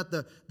thinking about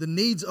the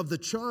needs of the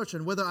church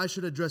and whether I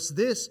should address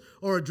this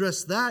or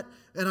address that.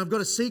 And I've got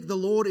to seek the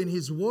Lord in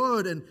His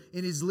Word and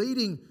in His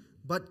leading.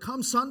 But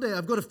come Sunday,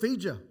 I've got to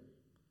feed you.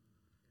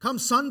 Come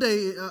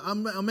Sunday,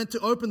 I'm meant to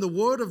open the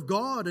Word of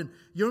God and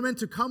you're meant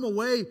to come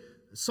away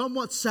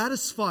somewhat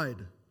satisfied.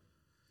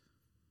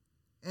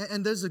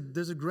 And there's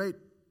a great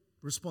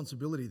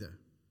responsibility there.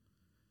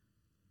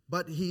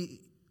 But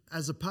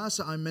as a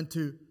pastor, I'm meant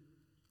to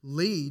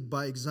lead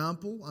by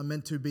example. I'm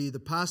meant to be the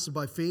pastor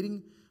by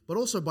feeding, but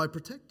also by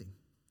protecting.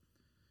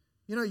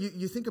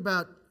 You think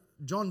about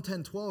John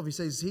 10:12. He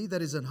says, he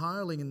that is an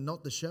hireling and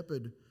not the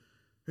shepherd,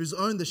 whose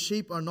own the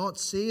sheep are not,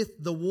 seeth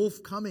the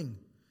wolf coming,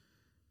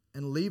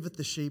 and leaveth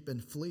the sheep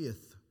and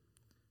fleeth.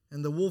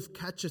 And the wolf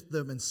catcheth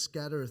them and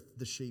scattereth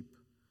the sheep.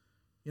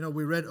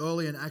 We read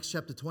earlier in Acts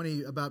chapter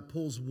 20 about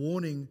Paul's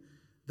warning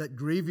that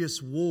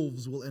grievous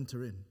wolves will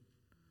enter in.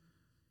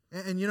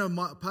 And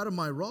part of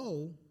my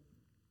role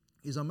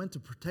is I'm meant to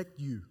protect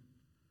you.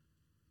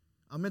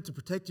 I'm meant to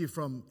protect you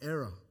from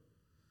error.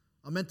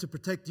 I'm meant to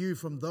protect you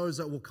from those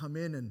that will come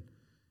in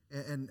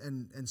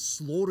and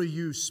slaughter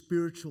you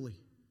spiritually.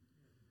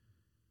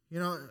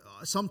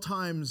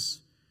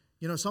 Sometimes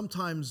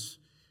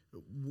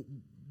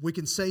we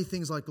can say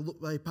things like, look,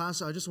 hey,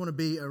 Pastor, I just want to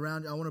be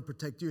around, I want to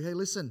protect you. Hey,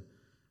 listen,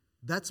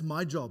 that's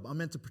my job. I'm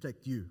meant to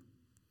protect you.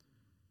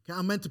 Okay,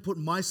 I'm meant to put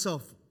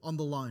myself on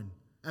the line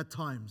at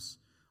times.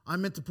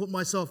 I'm meant to put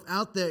myself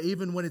out there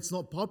even when it's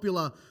not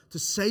popular to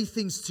say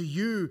things to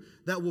you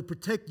that will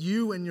protect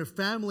you and your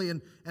family.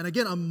 And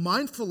again, I'm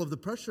mindful of the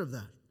pressure of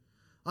that.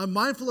 I'm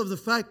mindful of the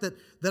fact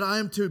that I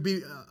am to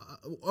be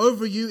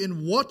over you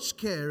in watch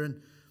care.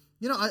 And,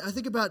 I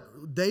think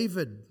about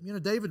David.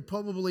 David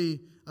probably,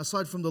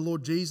 aside from the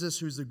Lord Jesus,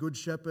 who's the good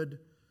shepherd,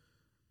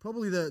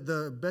 probably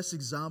the best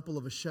example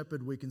of a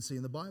shepherd we can see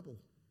in the Bible.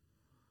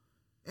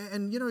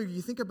 And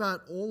you think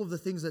about all of the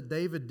things that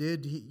David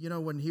did.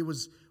 When he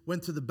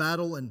went to the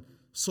battle and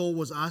Saul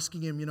was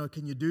asking him,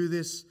 can you do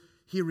this?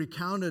 He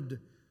recounted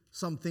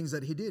some things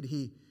that he did.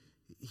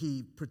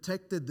 He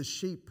protected the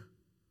sheep.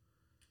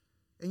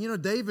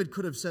 And David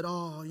could have said,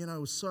 it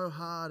was so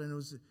hard,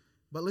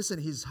 but listen,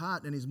 his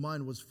heart and his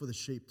mind was for the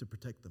sheep, to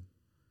protect them.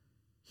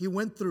 He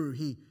went through.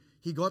 He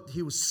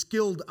was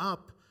skilled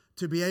up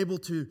to be able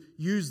to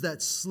use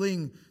that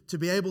sling, to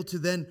be able to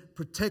then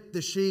protect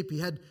the sheep.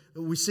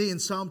 We see in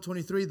Psalm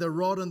 23, the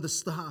rod and the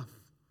staff.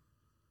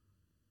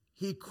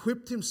 He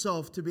equipped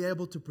himself to be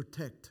able to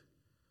protect.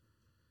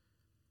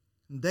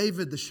 And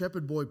David, the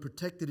shepherd boy,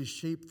 protected his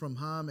sheep from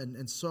harm,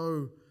 and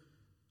so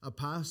a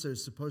pastor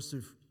is supposed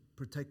to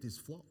protect his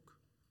flock.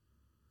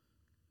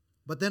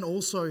 But then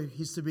also,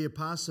 he's to be a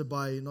pastor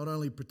by not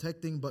only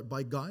protecting, but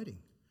by guiding.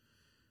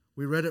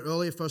 We read it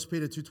earlier, 1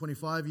 Peter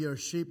 2:25, "You are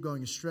sheep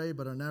going astray,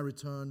 but are now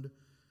returned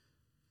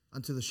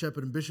unto the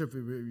shepherd and bishop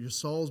of your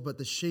souls." But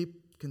the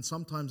sheep can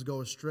sometimes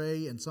go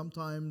astray, and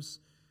sometimes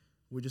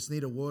we just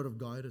need a word of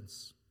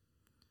guidance.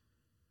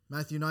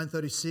 Matthew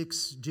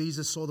 9:36,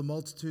 Jesus saw the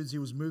multitudes. He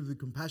was moved with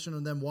compassion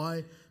on them.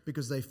 Why?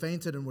 Because they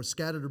fainted and were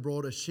scattered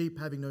abroad as sheep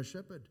having no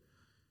shepherd.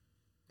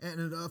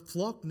 And a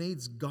flock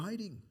needs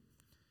guiding.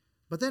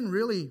 But then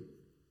really,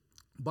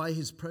 by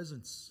his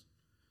presence.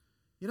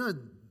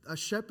 A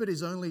shepherd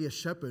is only a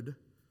shepherd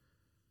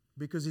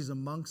because he's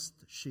amongst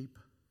sheep.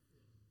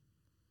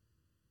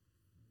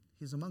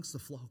 He's amongst the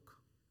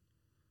flock.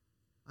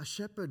 A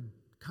shepherd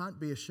can't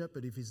be a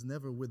shepherd if he's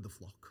never with the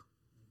flock.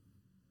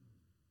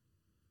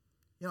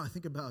 I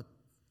think about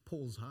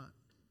Paul's heart.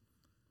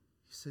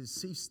 He says,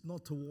 "Cease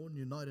not to warn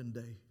you night and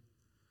day."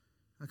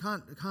 I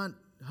can't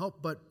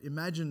help but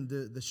imagine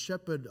the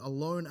shepherd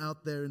alone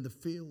out there in the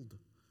field,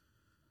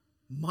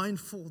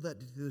 mindful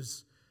that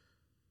there's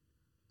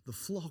the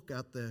flock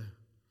out there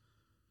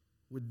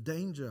with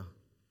danger,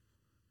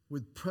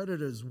 with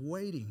predators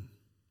waiting,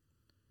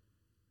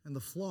 and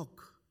the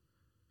flock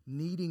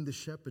needing the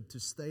shepherd to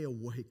stay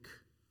awake.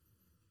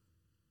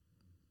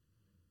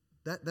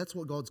 That's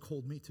what God's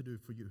called me to do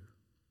for you.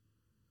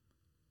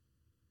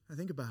 And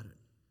think about it.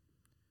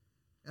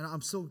 And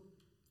I'm still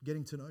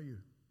getting to know you.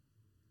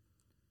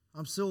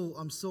 I'm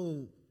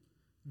still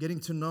getting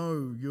to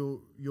know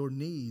your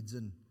needs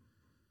and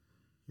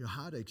your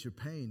heartaches, your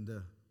pain,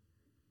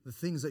 the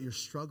things that you're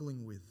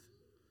struggling with.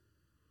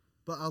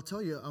 But I'll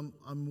tell you,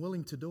 I'm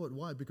willing to do it.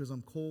 Why? Because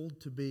I'm called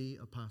to be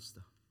a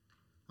pastor.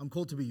 I'm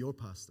called to be your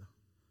pastor.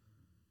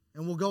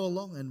 And we'll go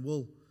along and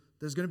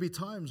there's going to be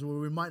times where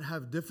we might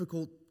have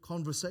difficult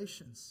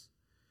conversations.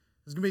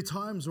 There's going to be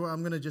times where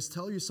I'm going to just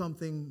tell you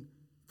something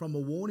from a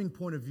warning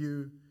point of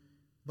view,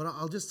 but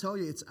I'll just tell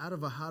you it's out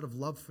of a heart of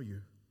love for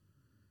you.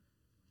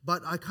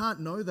 But I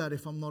can't know that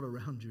if I'm not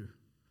around you.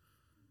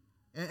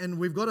 And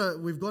we've got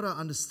to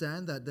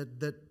understand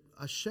that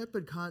a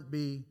shepherd can't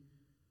be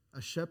a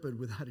shepherd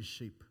without his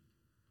sheep.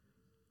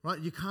 Right?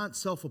 You can't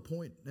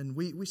self-appoint. And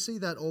we see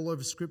that all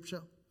over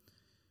Scripture.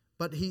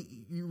 But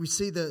we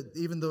see that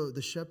even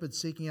the shepherd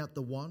seeking out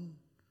the one,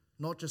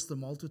 not just the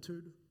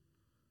multitude.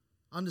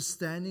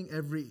 Understanding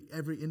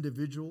every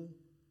individual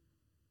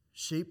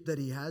sheep that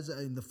he has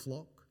in the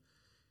flock.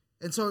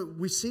 And so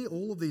we see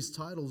all of these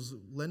titles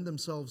lend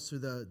themselves to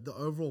the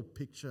overall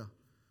picture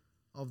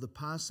of the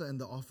pastor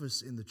and the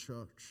office in the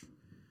church.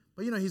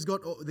 But he's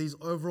got these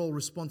overall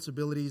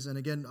responsibilities. And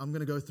again, I'm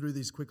going to go through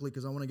these quickly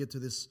because I want to get to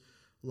this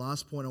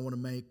last point I want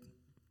to make.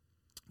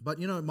 But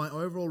my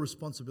overall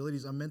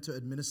responsibilities, I'm meant to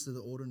administer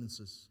the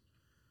ordinances.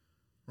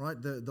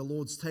 Right? The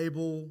Lord's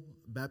table,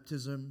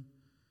 baptism.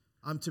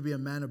 I'm to be a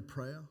man of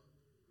prayer.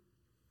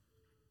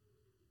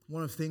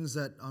 One of the things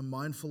that I'm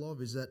mindful of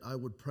is that I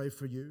would pray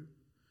for you.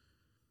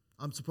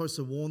 I'm supposed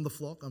to warn the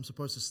flock. I'm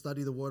supposed to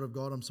study the Word of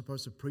God. I'm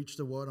supposed to preach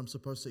the Word. I'm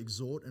supposed to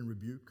exhort and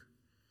rebuke.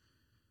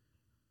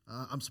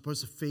 I'm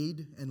supposed to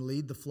feed and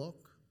lead the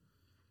flock.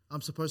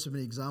 I'm supposed to be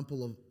an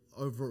example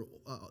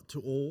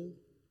to all.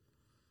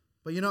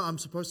 But I'm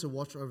supposed to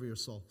watch over your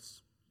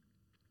souls.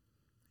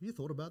 Have you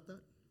thought about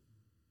that?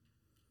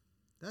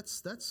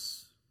 That's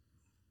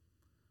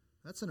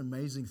an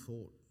amazing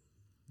thought,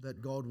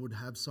 that God would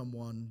have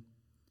someone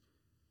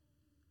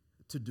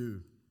to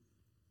do.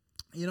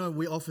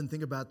 We often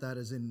think about that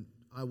as in,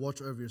 I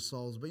watch over your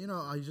souls. But,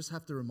 I just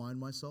have to remind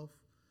myself,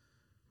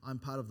 I'm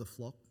part of the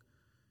flock.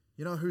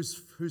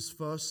 Who's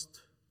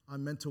first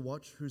I'm meant to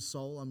watch? Whose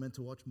soul I'm meant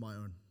to watch? My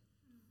own.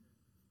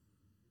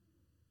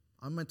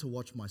 I'm meant to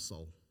watch my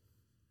soul.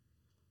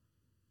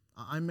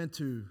 I'm meant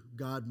to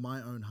guard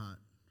my own heart.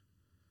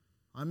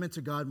 I'm meant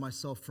to guard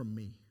myself from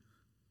me.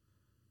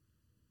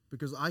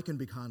 Because I can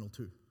be carnal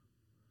too.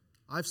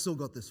 I've still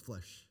got this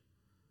flesh.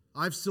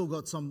 I've still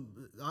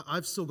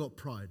got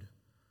pride.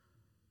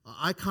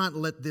 I can't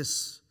let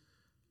this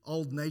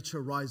old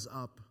nature rise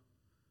up.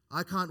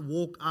 I can't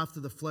walk after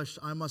the flesh.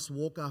 I must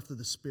walk after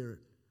the Spirit.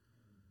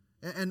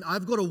 And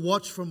I've got to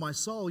watch for my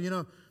soul.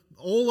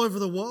 All over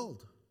the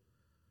world,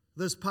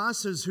 there's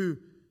pastors who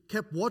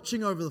kept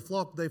watching over the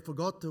flock. They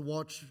forgot to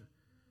watch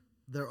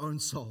their own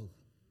soul.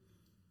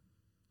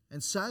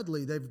 And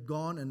sadly, they've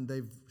gone and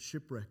they've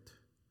shipwrecked.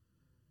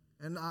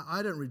 And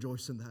I don't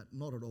rejoice in that,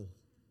 not at all.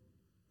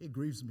 It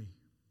grieves me.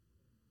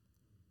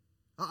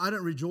 I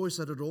don't rejoice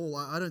at it at all.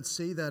 I don't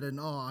see that and,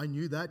 I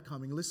knew that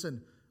coming.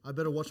 Listen, I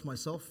better watch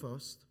myself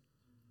first.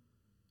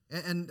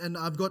 And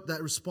I've got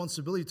that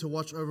responsibility to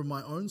watch over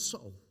my own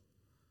soul,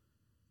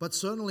 but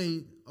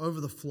certainly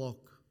over the flock.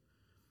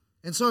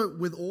 And so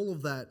with all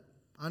of that,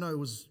 I know it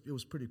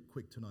was pretty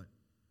quick tonight.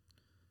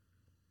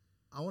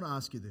 I want to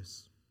ask you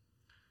this.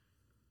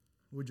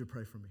 Would you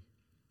pray for me?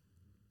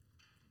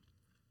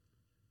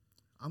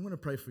 I'm going to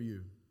pray for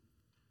you,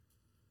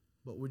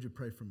 but would you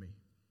pray for me?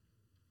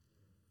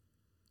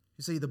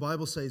 You see, the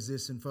Bible says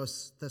this in 1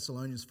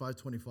 Thessalonians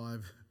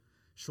 5:25,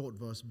 short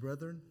verse,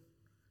 brethren,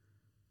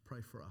 pray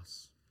for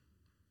us.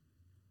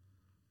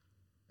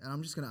 And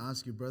I'm just going to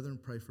ask you, brethren,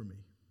 pray for me.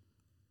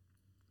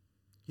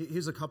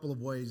 Here's a couple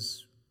of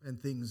ways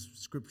and things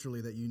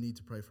scripturally that you need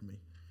to pray for me.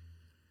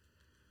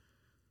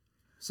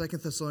 2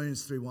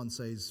 Thessalonians 3:1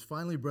 says,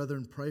 finally,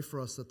 brethren, pray for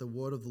us that the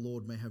word of the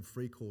Lord may have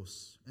free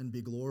course and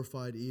be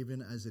glorified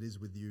even as it is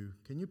with you.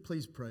 Can you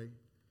please pray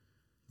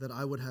that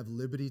I would have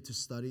liberty to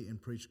study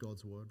and preach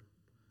God's word?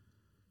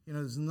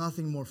 There's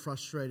nothing more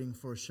frustrating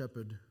for a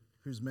shepherd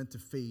who's meant to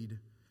feed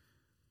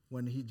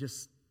when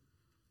he's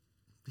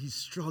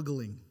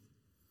struggling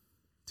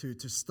to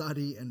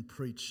study and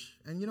preach.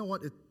 And you know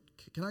what?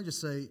 Can I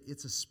just say,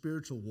 it's a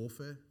spiritual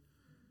warfare.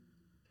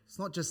 It's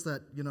not just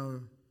that,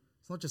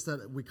 it's not just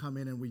that we come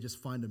in and we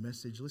just find a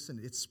message. Listen,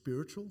 it's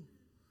spiritual.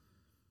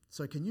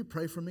 So can you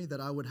pray for me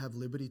that I would have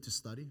liberty to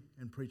study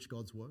and preach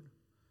God's word?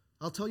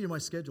 I'll tell you my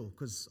schedule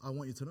because I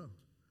want you to know.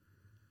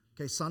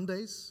 Okay,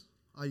 Sundays,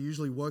 I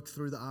usually work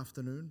through the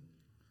afternoon.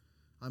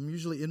 I'm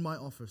usually in my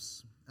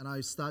office and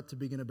I start to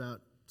begin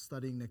about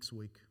studying next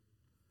week.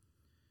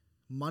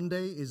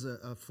 Monday is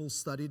a full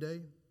study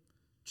day.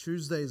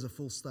 Tuesday is a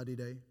full study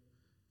day.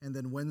 And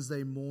then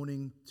Wednesday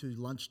morning to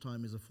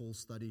lunchtime is a full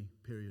study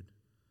period.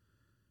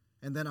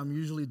 And then I'm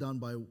usually done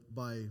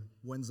by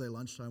Wednesday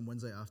lunchtime,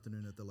 Wednesday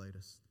afternoon at the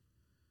latest.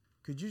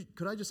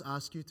 Could I just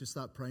ask you to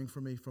start praying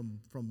for me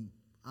from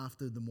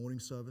after the morning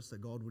service, that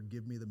God would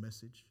give me the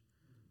message,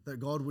 that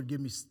God would give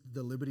me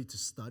the liberty to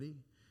study,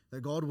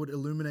 that God would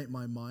illuminate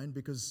my mind,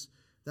 because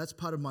that's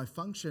part of my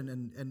function.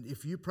 And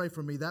if you pray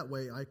for me that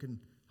way, I can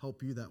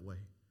help you that way.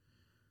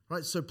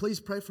 Right? So please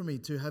pray for me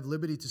to have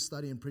liberty to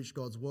study and preach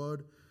God's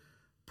word.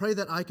 Pray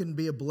that I can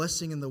be a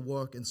blessing in the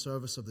work and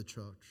service of the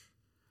church.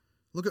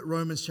 Look at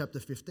Romans chapter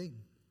 15.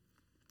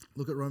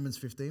 Look at Romans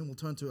 15. We'll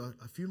turn to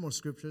a few more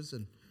scriptures.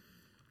 And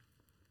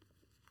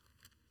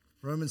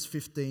Romans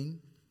 15.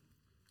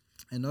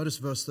 And notice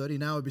verse 30.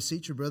 Now I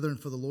beseech you, brethren,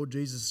 for the Lord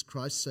Jesus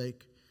Christ's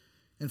sake,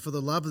 and for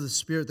the love of the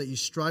Spirit, that you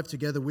strive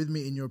together with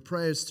me in your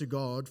prayers to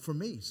God for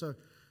me. So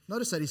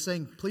notice that he's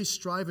saying, please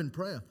strive in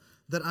prayer,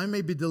 that I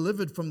may be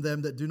delivered from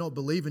them that do not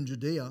believe in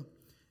Judea,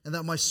 and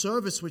that my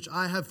service which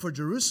I have for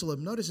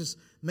Jerusalem, notice this,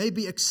 may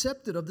be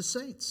accepted of the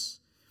saints,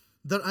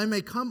 that I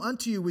may come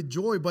unto you with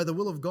joy by the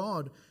will of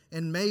God,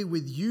 and may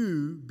with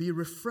you be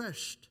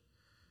refreshed.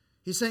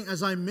 He's saying,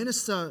 as I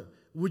minister,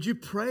 would you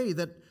pray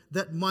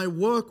that my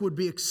work would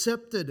be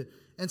accepted?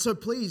 And so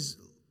please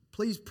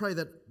pray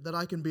that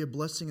I can be a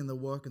blessing in the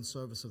work and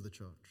service of the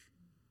church.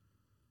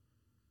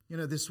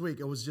 This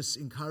week I was just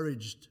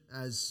encouraged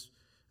as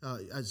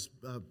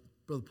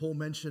Brother Paul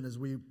mentioned, as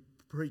we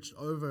preached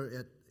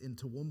over in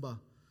Toowoomba,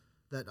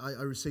 that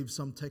I received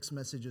some text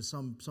messages.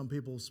 Some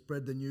people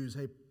spread the news.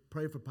 Hey,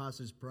 pray for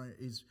Pastor.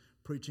 He's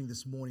preaching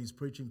this morning. He's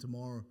preaching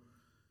tomorrow.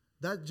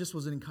 That just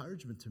was an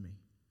encouragement to me.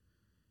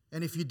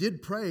 And if you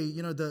did pray,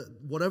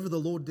 whatever the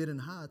Lord did in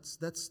hearts,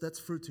 that's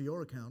fruit to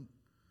your account.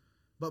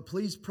 But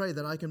please pray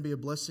that I can be a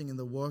blessing in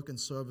the work and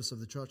service of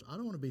the church. I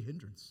don't want to be a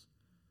hindrance.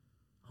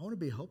 I want to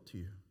be a help to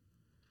you.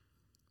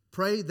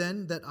 Pray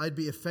then that I'd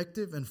be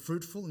effective and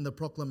fruitful in the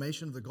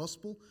proclamation of the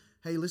gospel.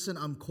 Hey, listen,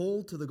 I'm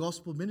called to the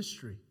gospel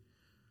ministry.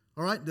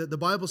 All right, the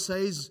Bible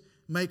says,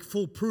 make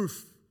full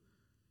proof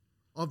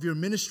of your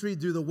ministry,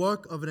 do the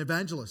work of an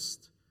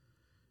evangelist.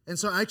 And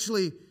so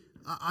actually,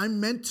 I'm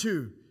meant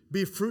to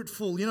be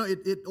fruitful.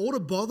 It ought to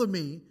bother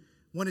me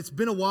when it's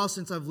been a while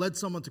since I've led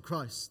someone to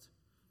Christ.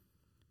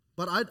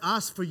 But I'd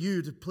ask for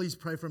you to please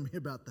pray for me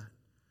about that.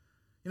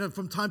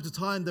 From time to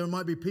time, there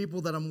might be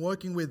people that I'm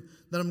working with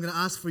that I'm going to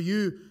ask for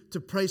you to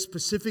pray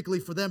specifically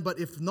for them. But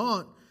if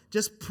not,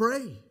 just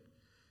pray.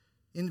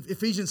 In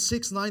Ephesians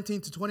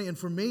 6:19-20, and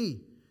for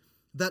me,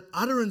 that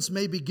utterance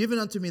may be given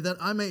unto me, that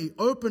I may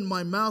open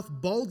my mouth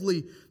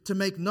boldly to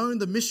make known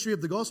the mystery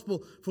of the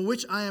gospel, for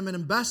which I am an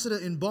ambassador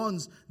in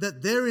bonds,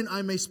 that therein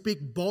I may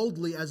speak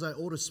boldly as I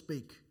ought to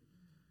speak.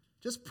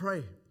 Just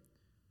pray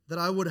that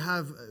I would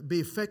be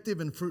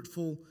effective and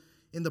fruitful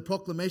in the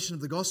proclamation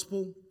of the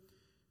gospel.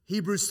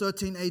 Hebrews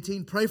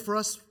 13:18, pray for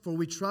us, for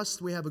we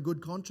trust we have a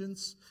good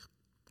conscience,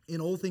 in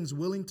all things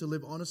willing to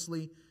live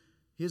honestly.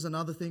 Here's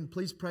another thing,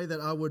 please pray that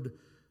I would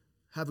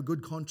have a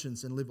good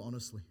conscience and live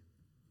honestly.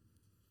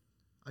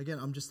 Again,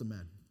 I'm just a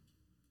man.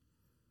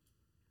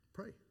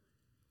 Pray.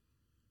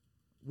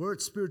 We're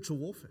at spiritual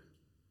warfare.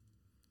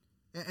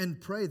 And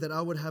pray that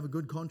I would have a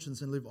good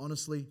conscience and live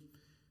honestly.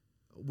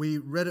 We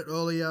read it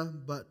earlier,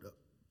 but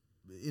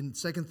in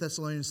 2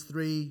 Thessalonians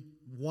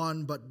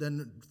 3:1, but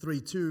then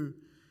 3:2,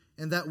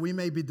 and that we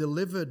may be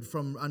delivered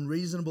from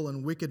unreasonable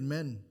and wicked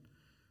men.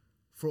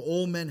 For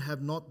all men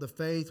have not the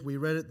faith. We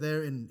read it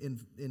there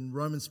in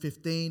Romans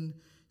 15. It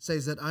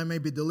says that I may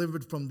be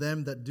delivered from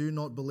them that do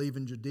not believe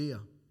in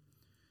Judea.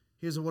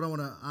 Here's what I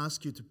want to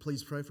ask you to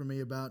please pray for me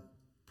about.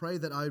 Pray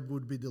that I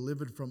would be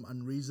delivered from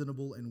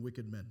unreasonable and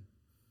wicked men.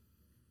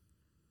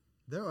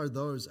 There are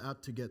those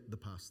out to get the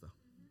pastor.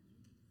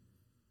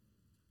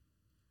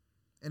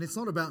 And it's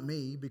not about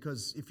me,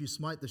 because if you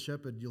smite the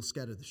shepherd, you'll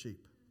scatter the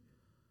sheep.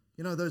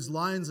 Those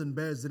lions and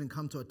bears didn't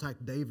come to attack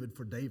David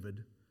for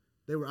David.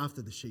 They were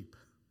after the sheep.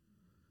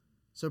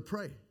 So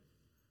pray.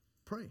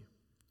 Pray.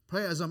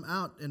 Pray as I'm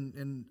out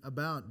and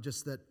about,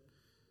 just that,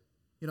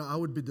 I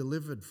would be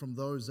delivered from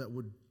those that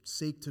would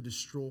seek to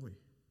destroy.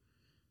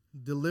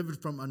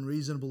 Delivered from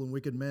unreasonable and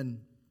wicked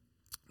men.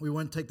 We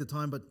won't take the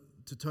time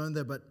to turn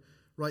there, but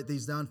write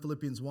these down.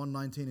 Philippians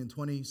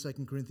 1:19-20,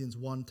 2 Corinthians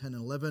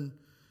 1:10-11.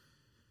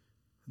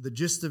 The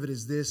gist of it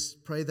is this: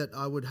 pray that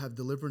I would have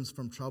deliverance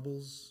from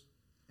troubles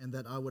and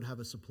that I would have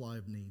a supply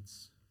of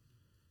needs.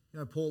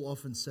 Paul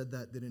often said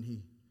that, didn't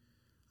he?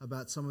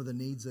 About some of the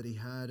needs that he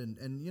had. And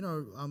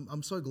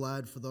I'm so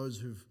glad for those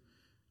who've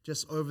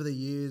just over the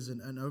years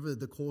and over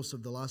the course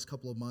of the last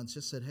couple of months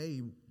just said,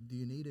 hey, do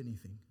you need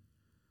anything?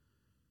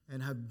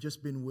 And have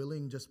just been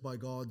willing, just by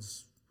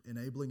God's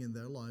enabling in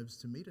their lives,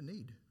 to meet a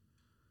need.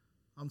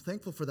 I'm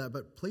thankful for that,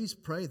 but please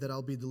pray that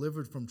I'll be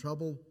delivered from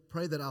trouble.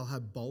 Pray that I'll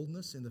have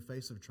boldness in the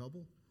face of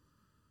trouble.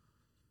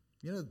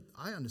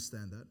 I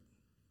understand that.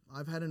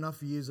 I've had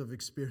enough years of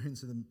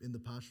experience in the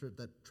pastorate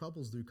that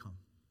troubles do come.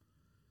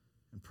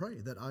 And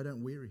pray that I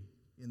don't weary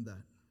in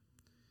that.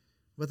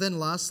 But then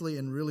lastly,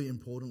 and really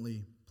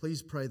importantly,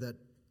 please pray that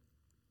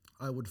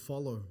I would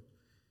follow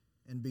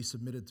and be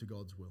submitted to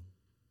God's will.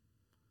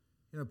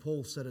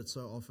 Paul said it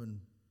so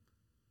often,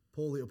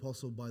 Paul the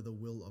apostle, by the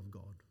will of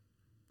God.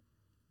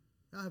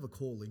 I have a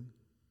calling,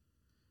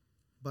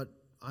 but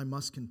I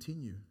must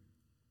continue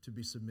to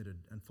be submitted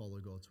and follow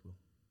God's will.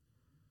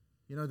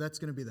 That's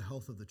going to be the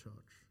health of the church.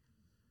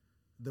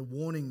 The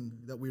warning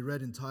that we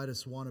read in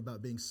Titus 1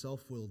 about being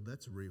self-willed,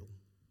 that's real.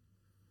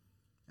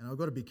 And I've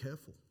got to be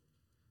careful.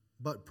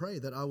 But pray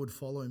that I would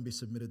follow and be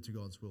submitted to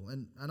God's will.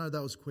 And I know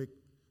that was quick,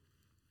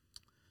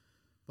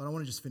 but I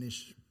want to just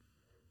finish.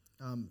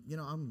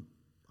 I'm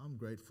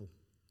grateful.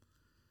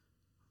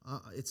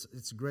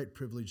 It's a great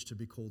privilege to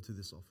be called to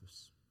this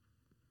office.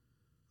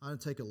 I don't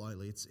take it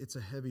lightly. It's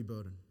a heavy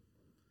burden.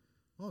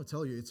 I'll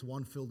tell you, it's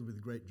one filled with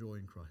great joy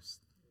in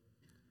Christ.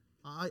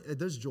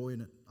 There's joy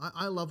in it.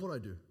 I love what I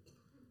do.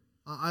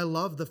 I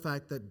love the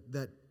fact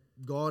that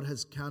God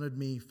has counted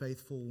me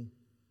faithful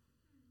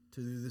to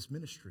do this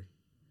ministry.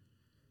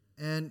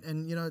 And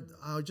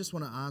I just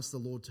want to ask the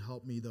Lord to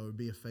help me, though,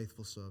 be a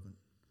faithful servant.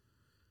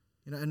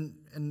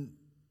 And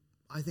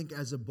I think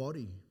as a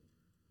body,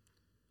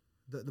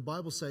 the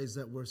Bible says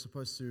that we're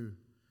supposed to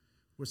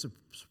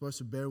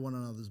bear one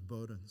another's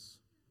burdens.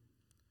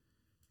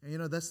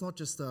 And that's not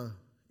just an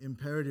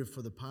imperative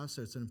for the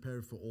pastor, it's an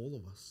imperative for all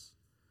of us.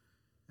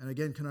 And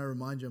again, can I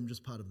remind you, I'm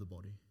just part of the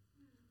body.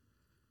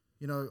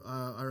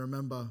 I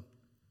remember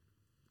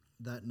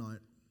that night,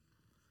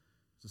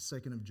 it was the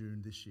 2nd of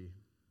June this year.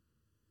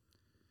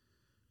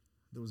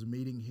 There was a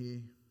meeting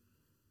here,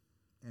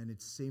 and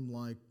it seemed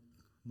like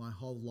my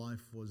whole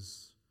life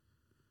was,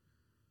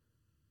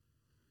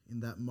 in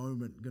that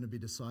moment, going to be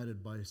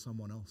decided by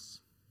someone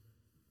else.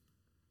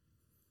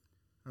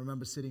 I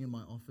remember sitting in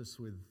my office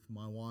with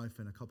my wife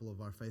and a couple of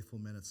our faithful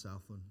men at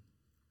Southland.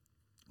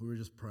 We were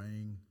just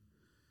praying.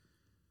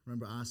 I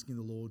remember asking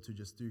the Lord to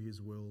just do His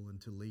will and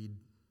to lead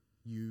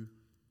you,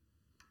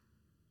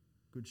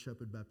 Good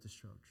Shepherd Baptist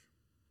Church.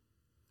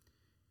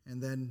 And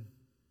then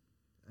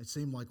it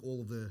seemed like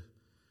all of the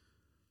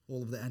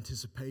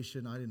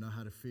anticipation, I didn't know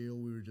how to feel.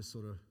 We were just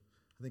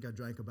I think I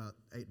drank about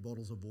 8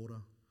 bottles of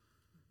water.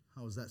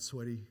 I was that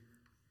sweaty.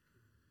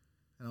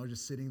 And I was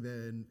just sitting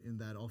there in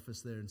that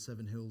office there in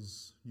Seven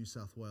Hills, New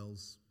South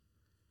Wales.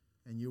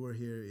 And you were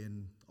here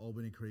in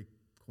Albany Creek,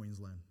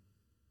 Queensland.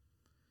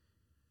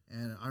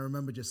 And I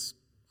remember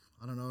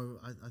I don't know,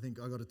 I think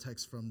I got a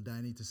text from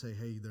Danny to say,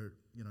 hey, they're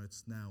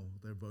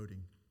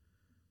voting.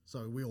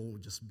 So we all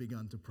just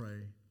begun to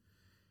pray.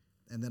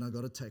 And then I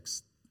got a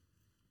text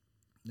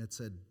that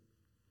said,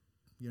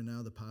 you're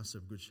now the pastor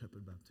of Good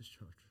Shepherd Baptist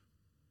Church.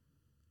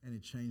 And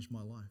it changed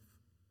my life.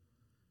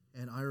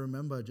 And I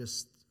remember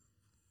just,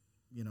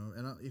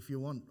 if you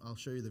want, I'll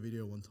show you the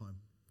video one time.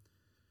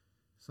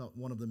 So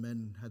one of the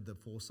men had the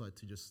foresight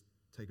to just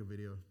take a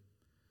video.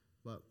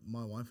 But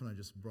my wife and I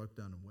just broke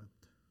down and wept.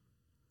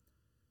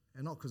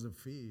 And not because of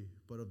fear,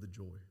 but of the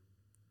joy.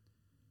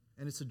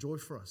 And it's a joy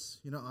for us.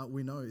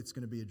 We know it's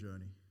going to be a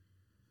journey.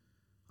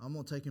 I'm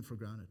not taking for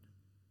granted.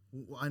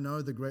 I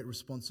know the great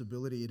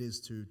responsibility it is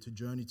to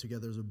journey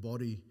together as a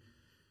body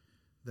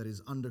that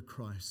is under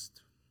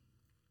Christ.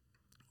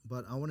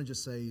 But I want to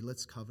just say,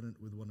 let's covenant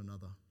with one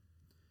another.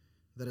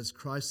 That as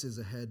Christ is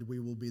ahead, we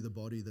will be the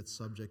body that's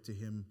subject to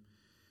Him.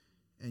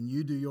 And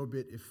you do your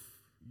bit if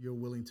you're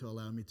willing to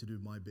allow me to do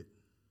my bit.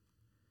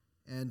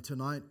 And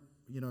tonight,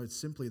 it's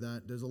simply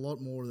that. There's a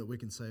lot more that we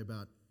can say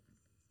about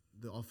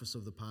the office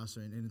of the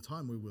pastor, and in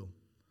time we will.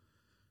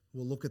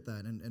 We'll look at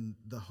that. And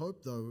the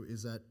hope, though,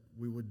 is that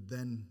we would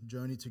then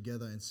journey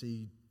together and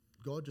see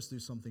God just do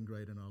something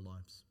great in our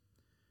lives.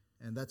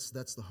 And that's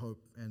the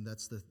hope, and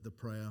that's the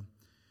prayer.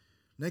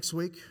 Next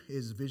week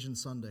is Vision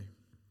Sunday.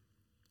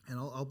 And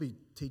I'll be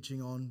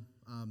teaching on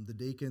the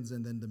deacons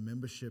and then the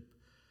membership.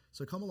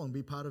 So come along,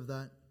 be part of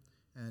that.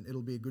 And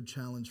it'll be a good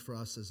challenge for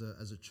us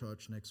as a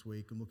church next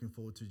week. I'm looking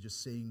forward to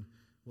just seeing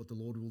what the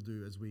Lord will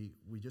do as we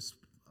just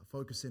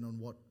focus in on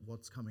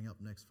what's coming up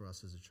next for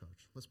us as a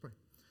church. Let's pray.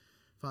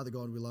 Father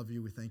God, we love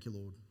you. We thank you,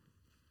 Lord,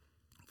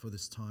 for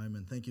this time.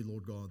 And thank you,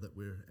 Lord God, that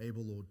we're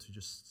able, Lord, to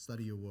just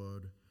study your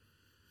word.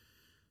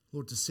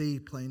 Lord, to see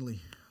plainly,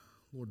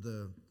 Lord,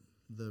 the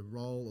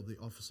role of the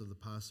office of the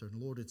pastor.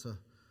 And Lord, it's a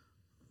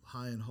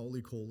high and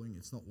holy calling.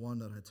 It's not one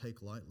that I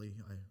take lightly.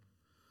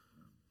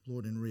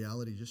 Lord, in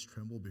reality, just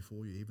tremble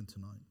before you even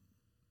tonight.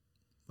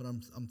 But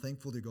I'm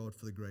thankful to God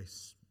for the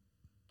grace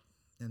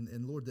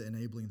and Lord, the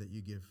enabling that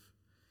you give.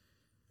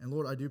 And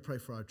Lord, I do pray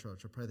for our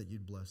church. I pray that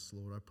you'd bless,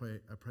 Lord.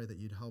 I pray that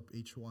you'd help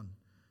each one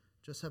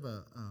just have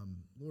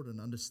Lord, an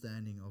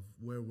understanding of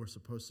where we're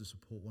supposed to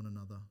support one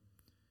another.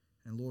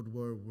 And Lord,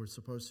 where we're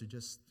supposed to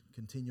just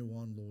continue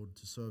on, Lord,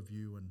 to serve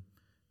you and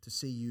to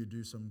see you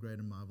do some great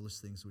and marvelous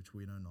things which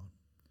we know not.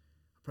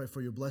 I pray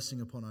for your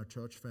blessing upon our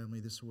church family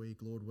this week.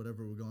 Lord,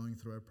 whatever we're going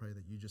through, I pray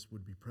that you just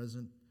would be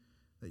present,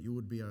 that you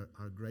would be our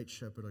great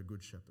shepherd, our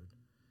good shepherd.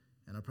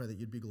 And I pray that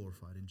you'd be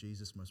glorified in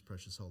Jesus' most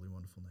precious, holy,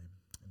 wonderful name.